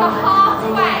up to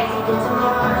halfway.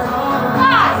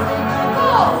 5,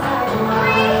 4,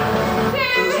 3,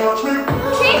 2.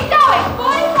 Keep going.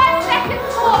 45 seconds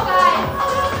more, guys.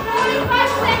 45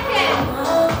 seconds.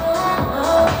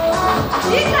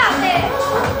 You got this.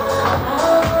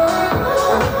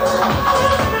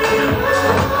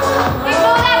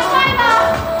 Ignore that timer.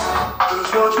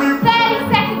 30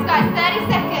 seconds, guys.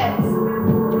 30 seconds.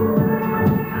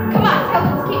 Come on, tell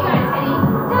them to keep going, Teddy.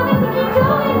 Tell them to keep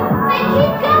going. Say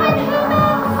keep going,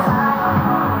 humans.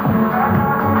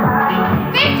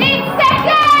 15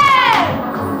 seconds.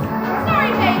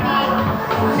 Sorry, baby.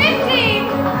 15.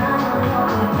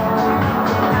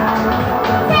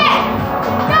 10,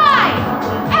 9,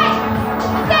 8,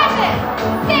 7,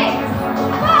 6,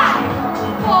 5,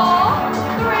 4,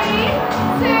 3,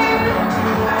 2,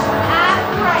 and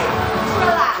break.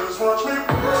 Relax.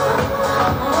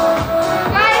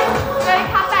 Guys, we're going to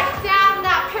come back down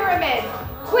that pyramid.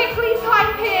 Quickly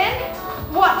type in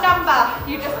what number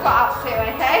you just got up to,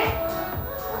 okay?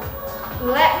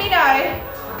 Let me know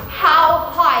how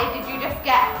high did you just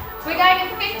get. We're going in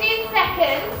 15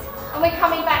 seconds and we're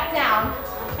coming back down.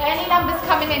 Are any numbers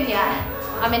coming in yet?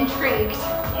 I'm intrigued.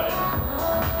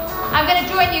 I'm going to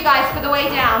join you guys for the way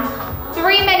down.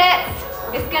 3 minutes,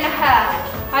 it's going to hurt.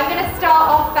 I'm going to start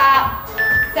off at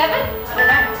 7, I don't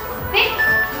know, 6,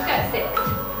 let's go at 6.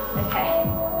 Okay.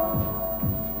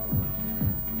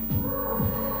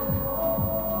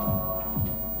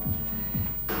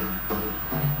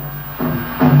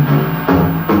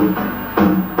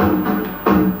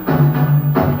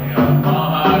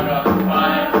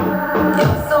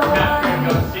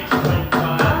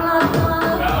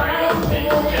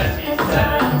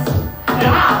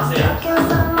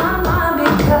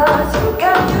 Because you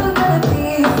gotta be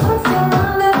something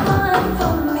really fun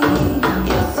for me.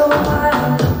 You're so wild.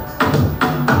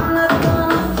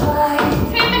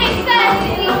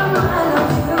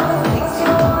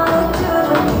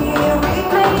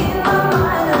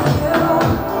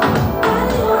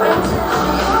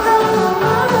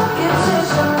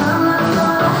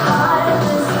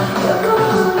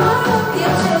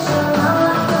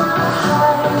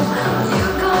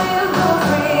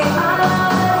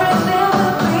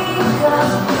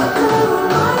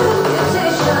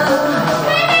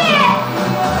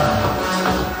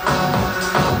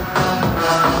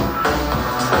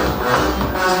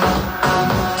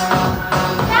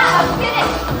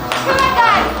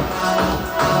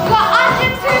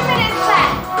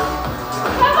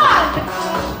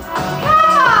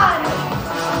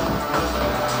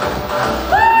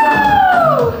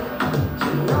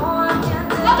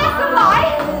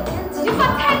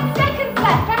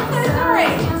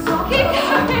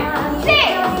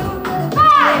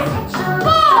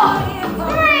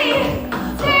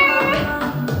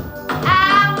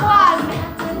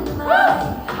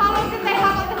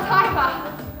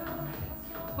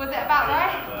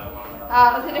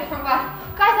 That was a different word.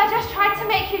 Guys, I just tried to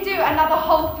make you do another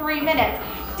whole 3 minutes.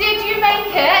 Did you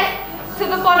make it to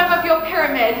the bottom of your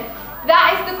pyramid?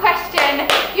 That is the question.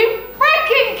 You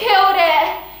freaking killed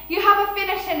it. You have a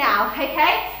finisher now,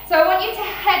 okay? So I want you to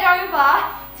head over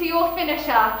to your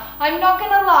finisher. I'm not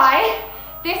gonna lie,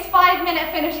 this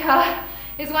 5-minute finisher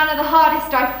is one of the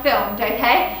hardest I've filmed,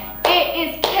 okay? It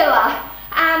is killer.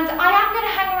 And I am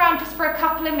gonna hang around just for a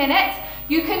couple of minutes.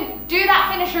 You can do that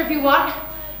finisher if you want,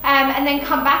 and then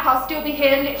come back. I'll still be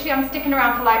here. Literally, I'm sticking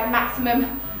around for like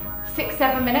maximum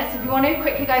 6-7 minutes. If you want to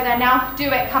quickly go there now, do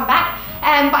it, come back.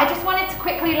 But I just wanted to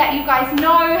quickly let you guys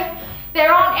know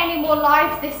there aren't any more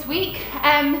lives this week.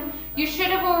 You should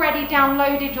have already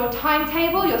downloaded your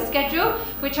timetable, your schedule,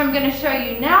 which I'm going to show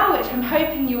you now, which I'm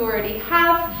hoping you already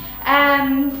have.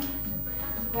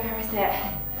 Where is it?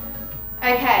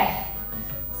 Okay,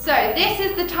 so this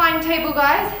is the timetable,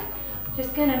 guys.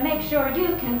 Just going to make sure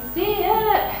you can see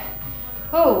it.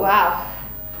 Oh wow,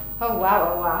 oh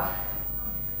wow, oh wow.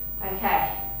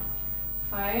 Okay,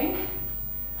 phone,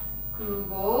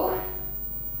 Google.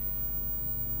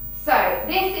 So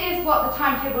this is what the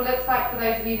timetable looks like for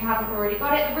those of you who haven't already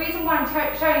got it. The reason why I'm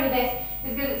showing you this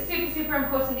is because it's super, super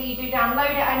important that you do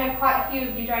download it. I know quite a few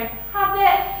of you don't have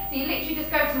it. So you literally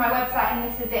just go to my website and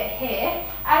this is it here.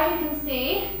 As you can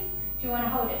see, do you want to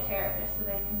hold it here just so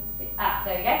they can see? Ah,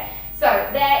 there we go. So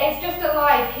there is just a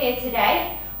live here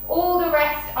today. All the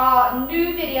rest are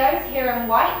new videos here in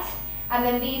white. And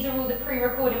then these are all the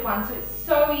pre-recorded ones, so it's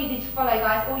so easy to follow,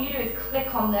 guys. All you do is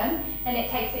click on them and it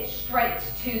takes it straight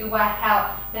to the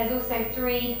workout. There's also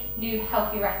 3 new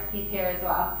healthy recipes here as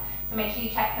well, so make sure you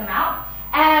check them out.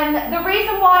 The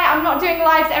reason why I'm not doing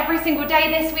lives every single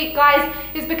day this week, guys,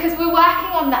 is because we're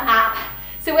working on the app.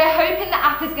 So we're hoping the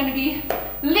app is going to be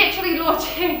literally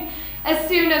launching as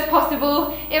soon as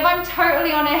possible. If I'm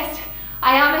totally honest,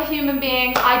 I am a human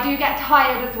being. I do get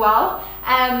tired as well,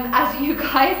 as you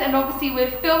guys, and obviously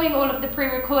we're filming all of the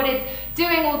pre-recorded,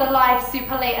 doing all the live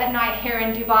super late at night here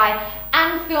in Dubai,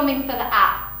 and filming for the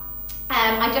app.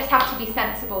 I just have to be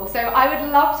sensible. So I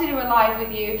would love to do a live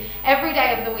with you every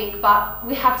day of the week, but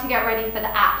we have to get ready for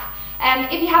the app.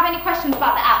 If you have any questions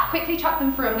about the app, quickly chuck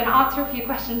them through. I'm going to answer a few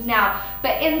questions now.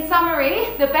 But in summary,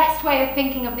 the best way of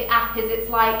thinking of the app is it's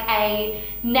like a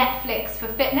Netflix for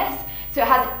fitness. So it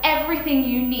has everything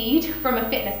you need from a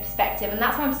fitness perspective, and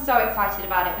that's why I'm so excited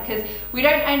about it, because we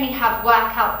don't only have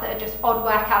workouts that are just odd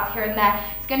workouts here and there.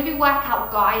 It's going to be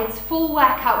workout guides, full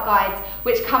workout guides,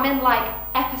 which come in like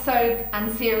episodes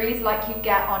and series like you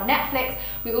get on Netflix.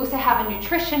 We also have a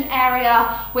nutrition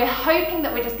area. We're hoping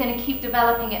that we're just going to keep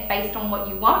developing it based on what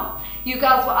you want. You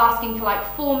girls were asking for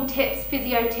like form tips,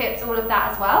 physio tips, all of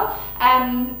that as well.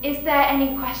 Is there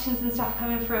any questions and stuff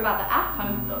coming through about the app?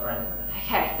 Not right now.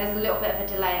 Okay, there's a little bit of a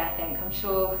delay, I think. I'm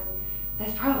sure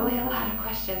there's probably a lot of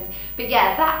questions. But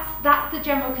yeah, that's the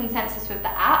general consensus with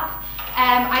the app.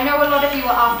 I know a lot of you were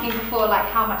asking before, like,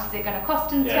 how much is it going to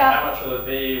cost and stuff? How much will it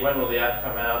be? When will the app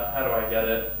come out? How do I get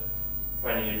it?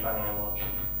 When are you planning on launching?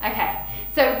 Okay,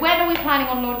 so when are we planning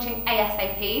on launching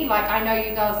ASAP? Like, I know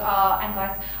you girls are, and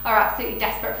guys, are absolutely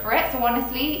desperate for it. So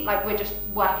honestly, like, we're just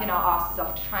working our asses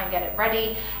off to try and get it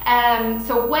ready.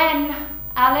 So when,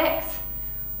 Alex?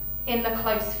 In the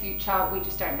close future, we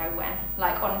just don't know when.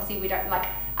 Like, honestly, we don't, like,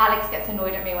 Alex gets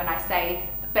annoyed at me when I say,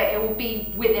 but it will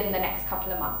be within the next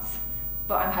couple of months.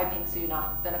 But I'm hoping sooner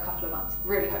than a couple of months.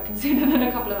 Really hoping sooner than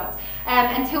a couple of months.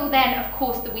 Until then, of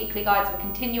course, the weekly guides will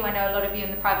continue. I know a lot of you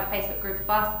in the private Facebook group have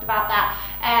asked about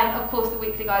that. Of course, the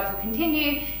weekly guides will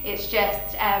continue. It's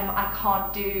just, I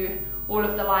can't do all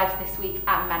of the lives this week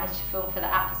and manage to film for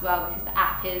the app as well, because the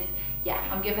app is, yeah,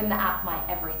 I'm giving the app my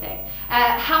everything.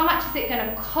 How much is it going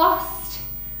to cost?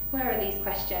 Where are these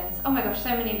questions? Oh my gosh, so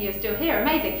many of you are still here,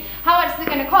 amazing. How much is it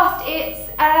going to cost? It's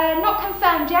not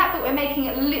confirmed yet, but we're making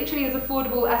it literally as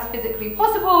affordable as physically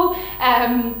possible.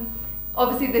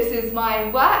 Obviously this is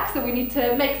my work, so we need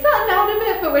to make something out of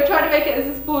it, but we're trying to make it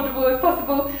as affordable as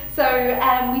possible. So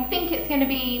we think it's going to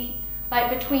be like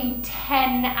between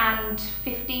 10 and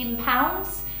 15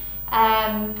 pounds,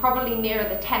 probably nearer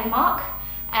the 10 mark.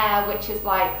 Which is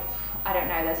like, I don't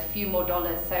know, there's a few more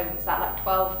dollars, so is that like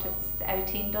 $12 to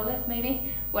 $18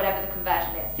 maybe? Whatever the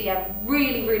conversion is. So yeah,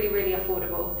 really, really, really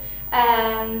affordable.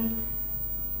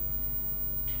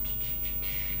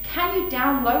 Can you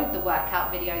download the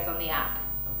workout videos on the app?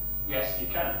 Yes, you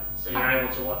can. So you're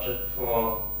able to watch it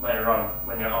for later on,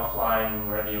 when you're offline,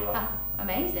 wherever you are.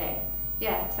 Amazing.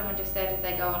 Yeah, someone just said if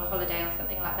they go on holiday or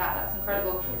something like that, that's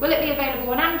incredible. Will it be available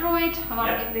on Android? I'm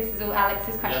asking if this is all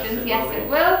Alex's questions. Yes, it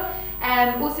will.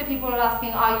 Also, people are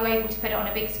asking, are you able to put it on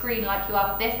a big screen like you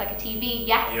are for this, like a TV?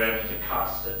 Yes. Are you able to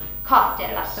cast it? Cast it,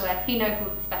 Yes. that's the word. He knows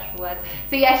all the special words.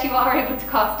 So yes, you are able to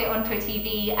cast it onto a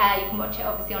TV. You can watch it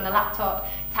obviously on a laptop,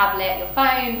 tablet, your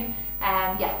phone.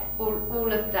 Yeah,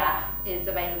 all of that is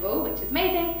available, which is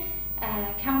amazing.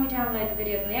 Can we download the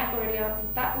videos on the app? Already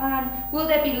answered that one. Will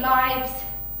there be lives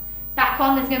back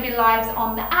on? There's going to be lives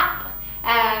on the app.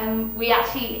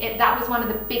 That was one of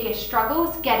the biggest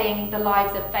struggles, getting the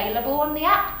lives available on the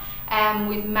app.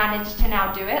 We've managed to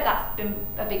now do it. That's been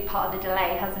a big part of the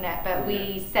delay, hasn't it? But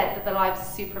we said that the lives are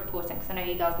super important because I know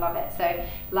you guys love it. So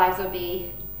lives will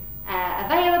be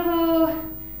available.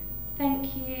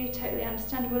 Thank you, totally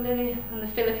understandable, Lily. From the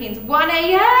Philippines, 1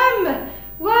 a.m.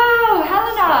 Wow,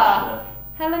 Helena.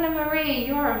 Helena Marie,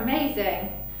 you're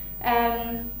amazing.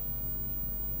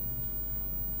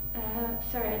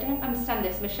 Sorry, I don't understand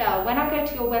this. Michelle, when I go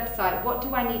to your website, what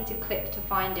do I need to click to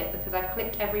find it? Because I've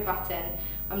clicked every button.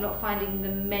 I'm not finding the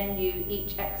menu,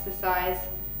 each exercise,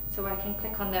 so I can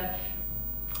click on them.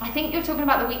 I think you're talking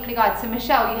about the weekly guide. So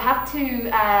Michelle, you have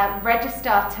to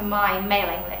register to my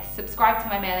mailing list, subscribe to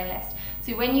my mailing list.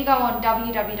 So when you go on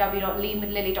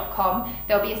www.leanwithlily.com,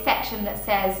 there'll be a section that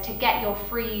says to get your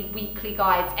free weekly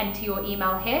guides, enter your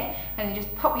email here, and then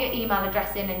just pop your email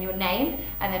address in and your name,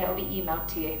 and then it'll be emailed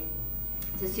to you.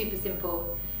 So super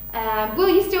simple. Will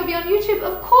you still be on YouTube?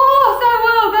 Of course I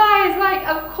will, guys, like,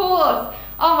 of course.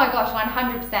 Oh my gosh,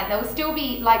 100%. There will still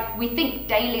be, like, we think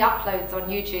daily uploads on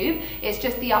YouTube. It's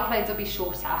just the uploads will be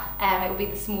shorter. It will be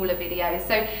the smaller videos.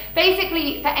 So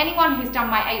basically, for anyone who's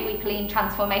done my 8-week lean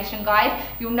transformation guide,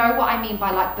 you'll know what I mean by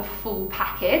like the full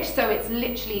package. So it's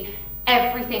literally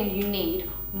everything you need.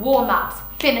 Warm-ups,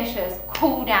 finishers,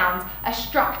 cool-downs, a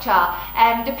structure,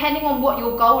 and depending on what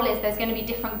your goal is, there's going to be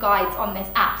different guides on this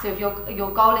app. So if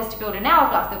your goal is to build an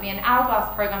hourglass, there'll be an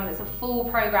hourglass program that's a full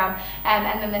program, and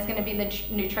then there's going to be the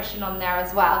nutrition on there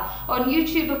as well. On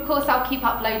YouTube, of course, I'll keep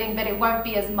uploading, but it won't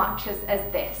be as much as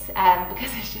this,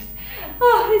 because it's just,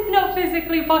 it's not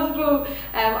physically possible.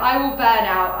 I will burn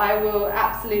out. I will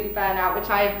absolutely burn out, which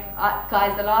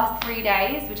guys, the last 3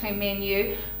 days between me and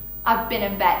you, I've been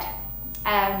in bed.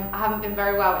 I haven't been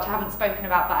very well, which I haven't spoken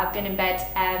about, but I've been in bed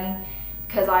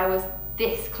because I was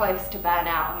this close to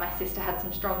burnout, and my sister had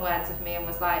some strong words with me and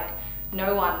was like,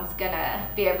 no one's gonna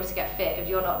be able to get fit if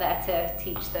you're not there to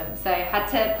teach them. So I had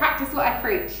to practice what I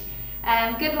preach.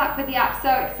 Good luck with the app, so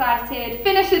excited.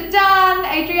 Finisher done,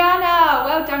 Adriana,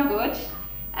 well done, Gorge.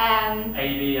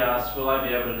 AB asks, will I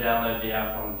be able to download the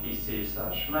app on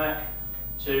PC/Mac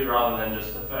too, rather than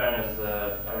just the phone, as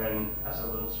the phone has a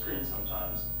little screen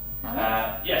sometimes?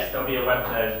 Yes, there'll be a web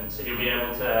version, so you'll be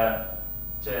able to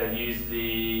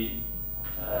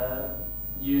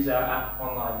use our app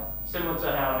online. Similar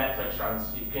to how Netflix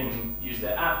runs, you can use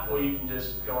their app, or you can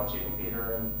just go onto your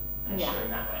computer and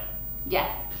stream that way.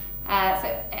 Yeah. So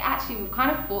actually, we've kind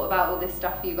of thought about all this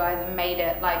stuff for you guys and made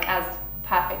it like as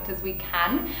perfect as we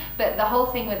can, but the whole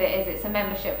thing with it is it's a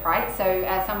membership, right? So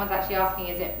someone's actually asking,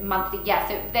 is it monthly? Yeah,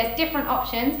 so there's different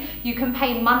options. You can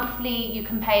pay monthly, you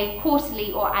can pay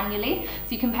quarterly or annually.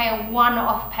 So you can pay a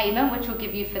one-off payment, which will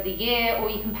give you for the year, or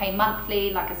you can pay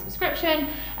monthly like a subscription,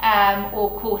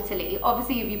 or quarterly.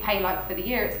 Obviously, if you pay like for the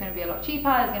year, it's going to be a lot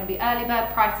cheaper. There's going to be early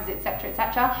bird prices, etc.,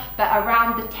 etc. But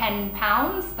around the £10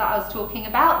 that I was talking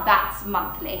about, that's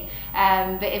monthly.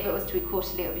 But if it was to be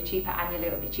quarterly, it would be cheaper. Annually,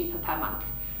 it would be cheaper per month.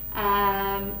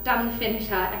 Done the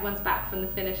finisher, everyone's back from the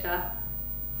finisher.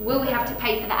 Will we have to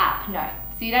pay for the app? No.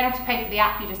 So you don't have to pay for the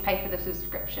app, you just pay for the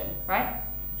subscription, right?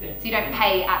 Yeah. So you don't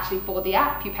pay actually for the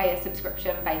app, you pay a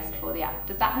subscription based for the app.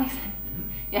 Does that make sense?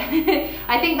 Yeah.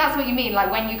 I think that's what you mean,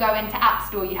 like when you go into App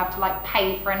Store, you have to like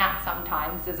pay for an app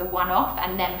sometimes as a one-off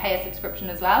and then pay a subscription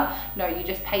as well. No, you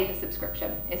just pay the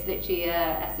subscription. It's literally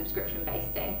a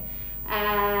subscription-based thing.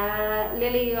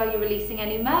 Lily, are you releasing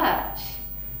any merch?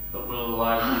 But will the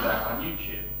lives be back on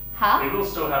YouTube? Huh? We will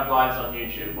still have lives on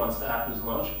YouTube once the app is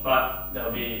launched, but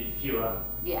there'll be fewer.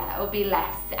 Yeah, it'll be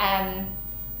less.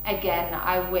 Again,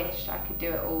 I wish I could do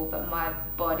it all, but my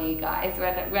body, guys,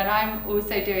 when I'm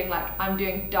also doing I'm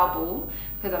doing double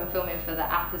because I'm filming for the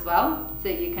app as well, so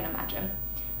you can imagine.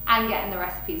 And getting the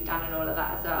recipes done and all of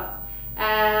that as well.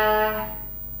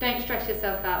 Don't stress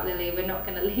yourself out, Lily, we're not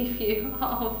gonna leave you.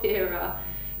 Oh, Vera.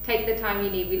 Take the time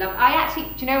you need, we love. I actually,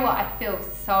 do you know what? I feel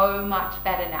so much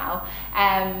better now.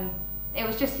 It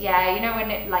was just, yeah, you know,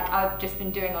 when I've just been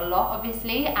doing a lot,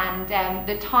 obviously, and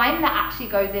the time that actually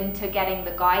goes into getting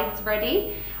the guides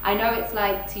ready. I know it's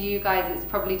like, to you guys, it's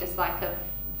probably just like a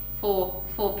four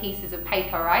pieces of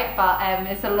paper, right? But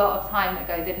it's a lot of time that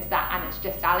goes into that, and it's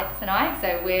just Alex and I,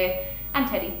 so we're and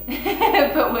Teddy.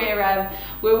 But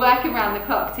we're working around the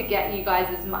clock to get you guys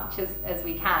as much as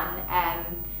we can.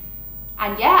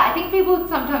 And yeah, I think people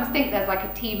sometimes think there's like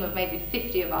a team of maybe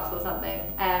 50 of us or something,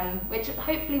 which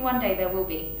hopefully one day there will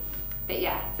be. But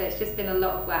yeah, so it's just been a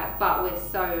lot of work, but we're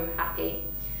so happy.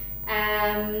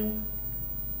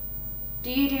 Do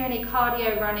you do any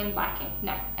cardio, running, biking?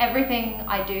 No, everything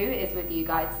I do is with you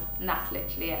guys, and that's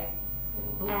literally it.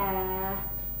 I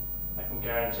can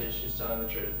guarantee she's telling the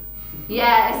truth.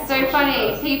 Yeah, it's so That's what she funny.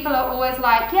 does. People are always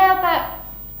like, yeah, but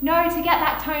no, to get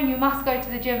that tone, you must go to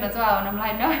the gym as well. And I'm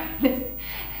like, no,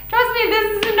 trust me,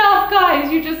 this is enough,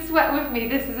 guys. You just sweat with me.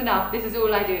 This is enough. This is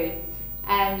all I do.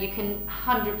 And you can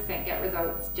 100% get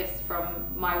results just from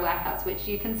my workouts, which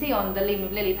you can see on the Lean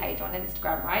with Lily page on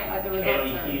Instagram, right? Like the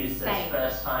results Kaylee are Hughes says insane.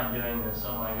 first time doing this.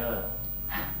 Oh my god.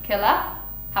 Killer.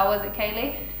 How was it,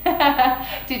 Kaylee?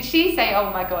 Did she say, oh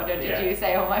my god, or did Yeah. you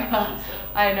say, oh my god? She said.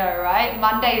 I know, right?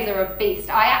 Mondays are a beast.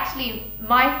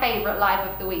 My favourite live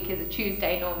of the week is a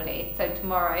Tuesday normally, so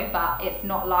tomorrow, but it's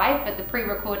not live, but the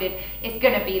pre-recorded is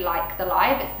gonna be like the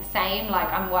live. It's the same, like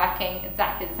I'm working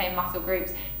exactly the same muscle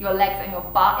groups. Your legs and your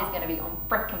butt is gonna be on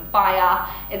frickin' fire.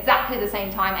 Exactly the same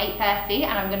time, 8:30,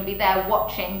 and I'm gonna be there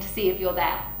watching to see if you're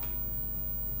there.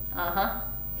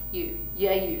 You.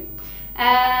 Yeah, you.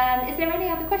 Is there any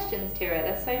other questions, Tira?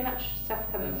 There's so much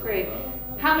stuff coming through.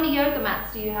 How many yoga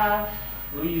mats do you have?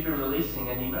 Will you be releasing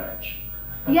any merch?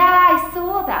 Yeah, I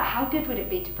saw that. How good would it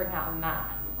be to bring out a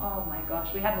mat? Oh my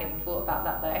gosh, we hadn't even thought about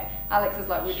that though. Alex is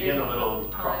like, we're She had doing a it little all the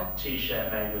time. crop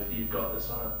t-shirt made with "You've got this"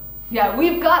 on it. Yeah,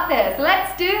 we've got this.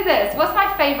 Let's do this. What's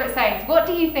my favourite sayings? What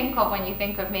do you think of when you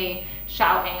think of me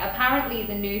shouting? Apparently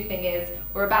the new thing is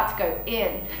we're about to go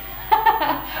in.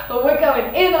 Or we're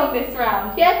going in on this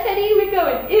round. Yeah, Teddy, we're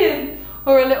going in.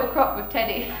 Or a little crop with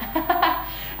Teddy.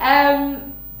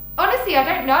 Honestly, I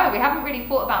don't know. We haven't really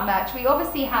thought about merch. We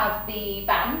obviously have the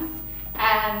bands,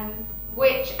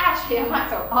 which actually I might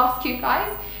as well ask you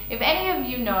guys, if any of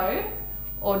you know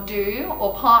or do,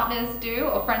 or partners do,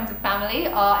 or friends and family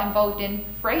are involved in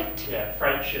freight. Yeah,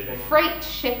 freight shipping. Freight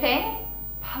shipping,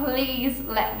 please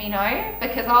let me know,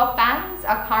 because our bands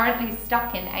are currently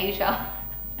stuck in Asia.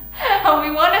 And we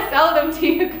want to sell them to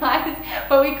you guys,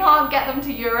 but we can't get them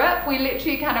to Europe. We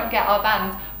literally cannot get our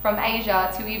bands from Asia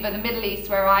to either the Middle East,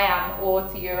 where I am, or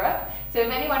to Europe. So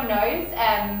if anyone knows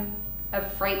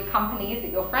of freight companies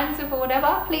that you're friends with or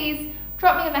whatever, please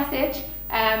drop me a message.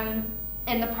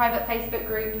 In the private Facebook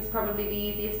group is probably the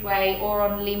easiest way, or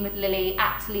on Lean with Lily,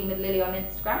 at Lean with Lily on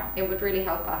Instagram. It would really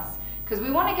help us, because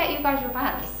we want to get you guys your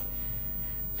bands.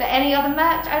 For any other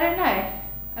merch, I don't know.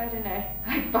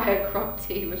 I'd buy a crop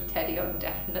tee with Teddy on,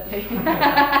 definitely.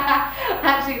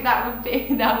 Actually, that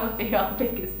would be our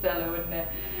biggest seller, wouldn't it?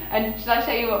 And should I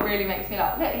show you what really makes me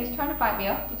laugh? Look, he's trying to bite me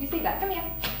off. Did you see that? Come here.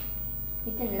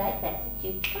 You didn't like that,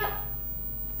 did you? Come on.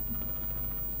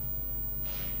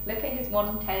 Look at his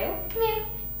one tail. Come here.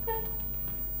 Come.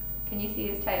 Can you see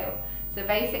his tail? So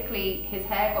basically, his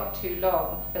hair got too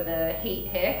long for the heat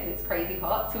here because it's crazy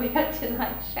hot. So we had to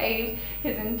like shave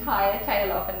his entire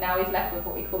tail off, and now he's left with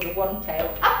what we call the one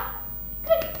tail. Ah!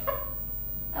 Good.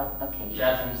 Oh, okay.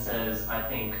 Jasmine says, I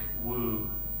think woo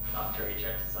after each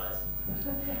exercise.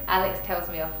 Alex tells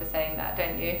me off for saying that,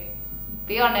 don't you?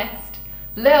 Be honest.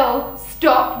 Lil,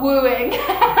 stop wooing.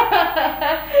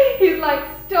 He's like,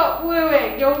 stop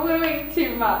wooing. You're wooing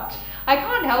too much. I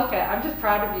can't help it. I'm just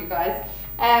proud of you guys.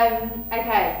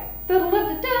 Okay.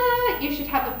 You should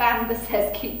have a band that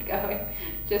says keep going,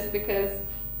 just because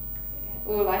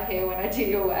all I hear when I do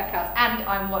your workouts, and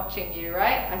I'm watching you,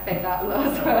 right? I say that a lot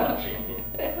as well.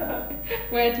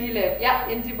 Where do you live? Yep,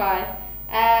 in Dubai.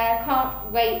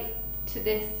 Can't wait to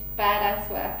this badass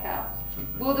workout.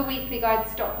 Will the weekly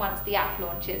guides stop once the app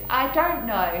launches? I don't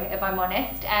know, if I'm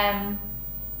honest.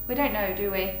 We don't know, do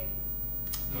we?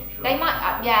 Not sure. They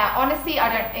might, yeah, honestly,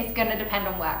 it's going to depend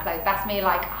on workload. That's me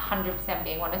like 100%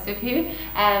 being honest with you.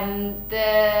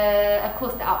 Of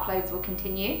course the uploads will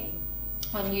continue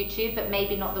on YouTube, but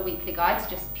maybe not the weekly guides,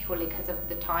 just purely because of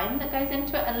the time that goes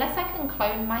into it, unless I can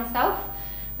clone myself.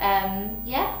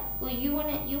 Yeah, well, you want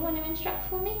to instruct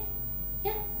for me?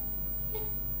 Yeah.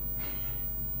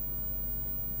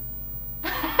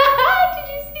 Did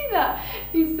you see that?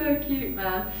 He's so cute,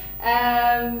 man.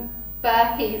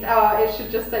 Burpees. Oh, it should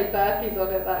just say burpees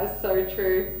on it. That is so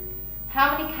true.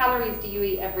 How many calories do you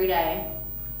eat every day?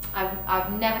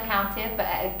 I've never counted, but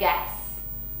at a guess,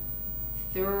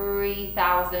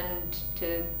 3,000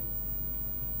 to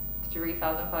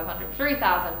 3,500.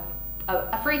 3,000.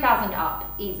 3,000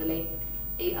 up easily.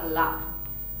 Eat a lot.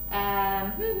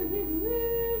 I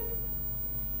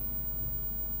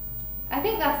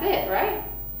think that's it, right?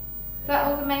 Is that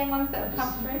all the main ones that have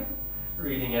come through?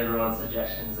 reading everyone's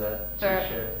suggestions that For- you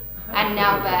should. And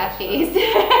now burpees.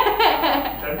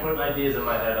 Don't put ideas in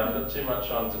my head. I've got too much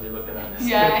on to be looking at this.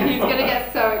 Yeah, he's gonna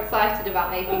get so excited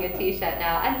about making a t-shirt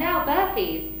now. And now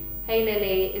burpees. Hey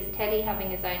Lily, is Teddy having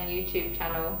his own YouTube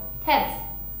channel? Teds,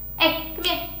 hey, come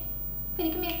here.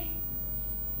 Teddy, come here.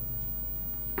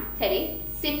 Teddy,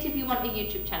 sit if you want a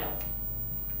YouTube channel.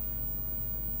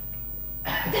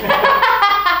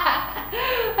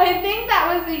 I think that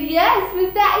was a yes.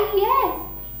 Was that a yes?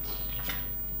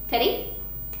 Teddy,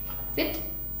 sit.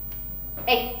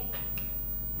 Hey.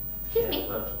 Excuse me.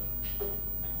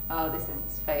 Oh, this is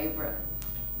his favourite.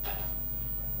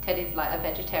 Teddy's like a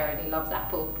vegetarian, he loves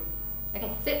apple.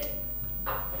 Okay, sit.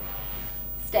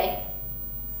 Stay.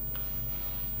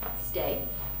 Stay.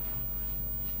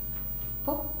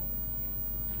 Pull.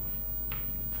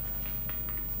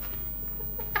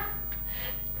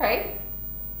 Pray.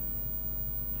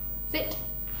 Sit.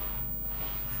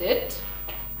 Sit.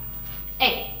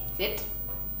 Hey, sit.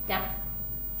 Down.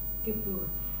 Good boy.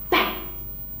 Bang.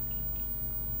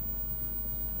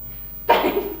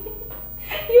 Bang.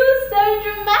 You're so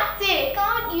dramatic,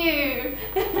 aren't you?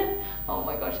 Oh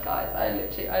my gosh, guys,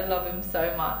 I love him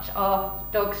so much. Oh,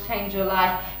 dogs change your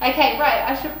life. Okay, right,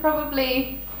 I should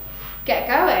probably get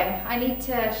going. I need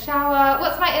to shower.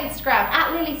 What's my Instagram?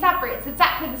 At Lily Sadbury. It's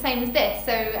exactly the same as this.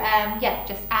 So yeah,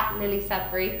 just at Lily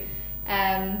Sadbury.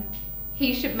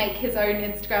 He should make his own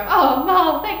Instagram. Oh,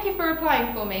 Mal, thank you for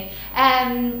replying for me.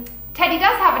 Teddy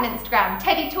does have an Instagram,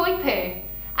 Teddy Toy Poo.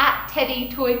 At Teddy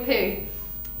Toy Poo.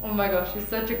 Oh my gosh, he's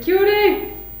such a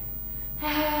cutie.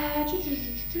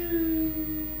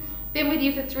 Been with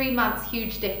you for 3 months,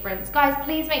 huge difference. Guys,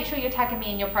 please make sure you're tagging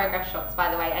me in your progress shots,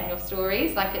 by the way, and your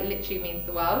stories. Like, it literally means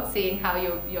the world. Seeing how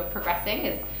you're progressing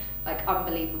is like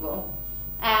unbelievable.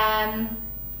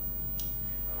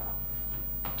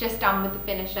 Just done with the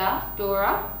finisher,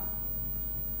 Dora.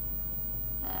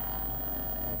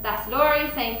 That's Laurie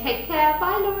saying take care.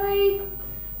 Bye, Laurie.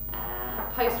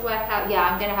 Post-workout, yeah,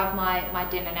 I'm gonna have my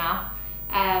dinner now,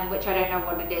 which I don't know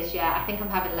what it is yet. I think I'm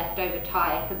having leftover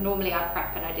Thai, because normally I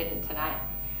prep and I didn't tonight.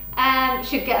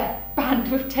 Should get a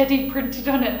band with Teddy printed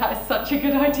on it. That is such a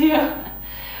good idea.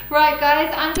 Right,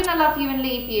 guys, I'm gonna love you and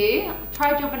leave you.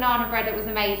 Tried your banana bread, it was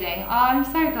amazing. Oh, I'm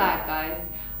so glad, guys.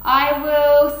 I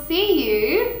will see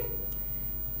you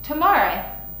tomorrow,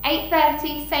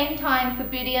 8:30, same time for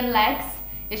booty and legs.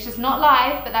 It's just not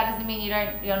live, but that doesn't mean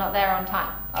you're not there on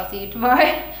time. I'll see you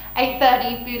tomorrow,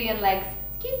 8:30, booty and legs.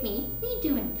 Excuse me, what are you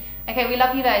doing? Okay, we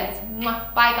love you loads.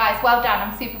 Mwah. Bye guys, well done.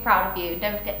 I'm super proud of you.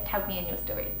 Don't forget to tag me in your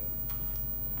stories.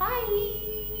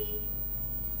 Bye.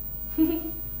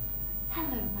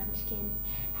 Hello, Munchkin.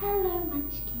 Hello,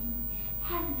 Munchkin.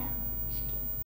 Hello.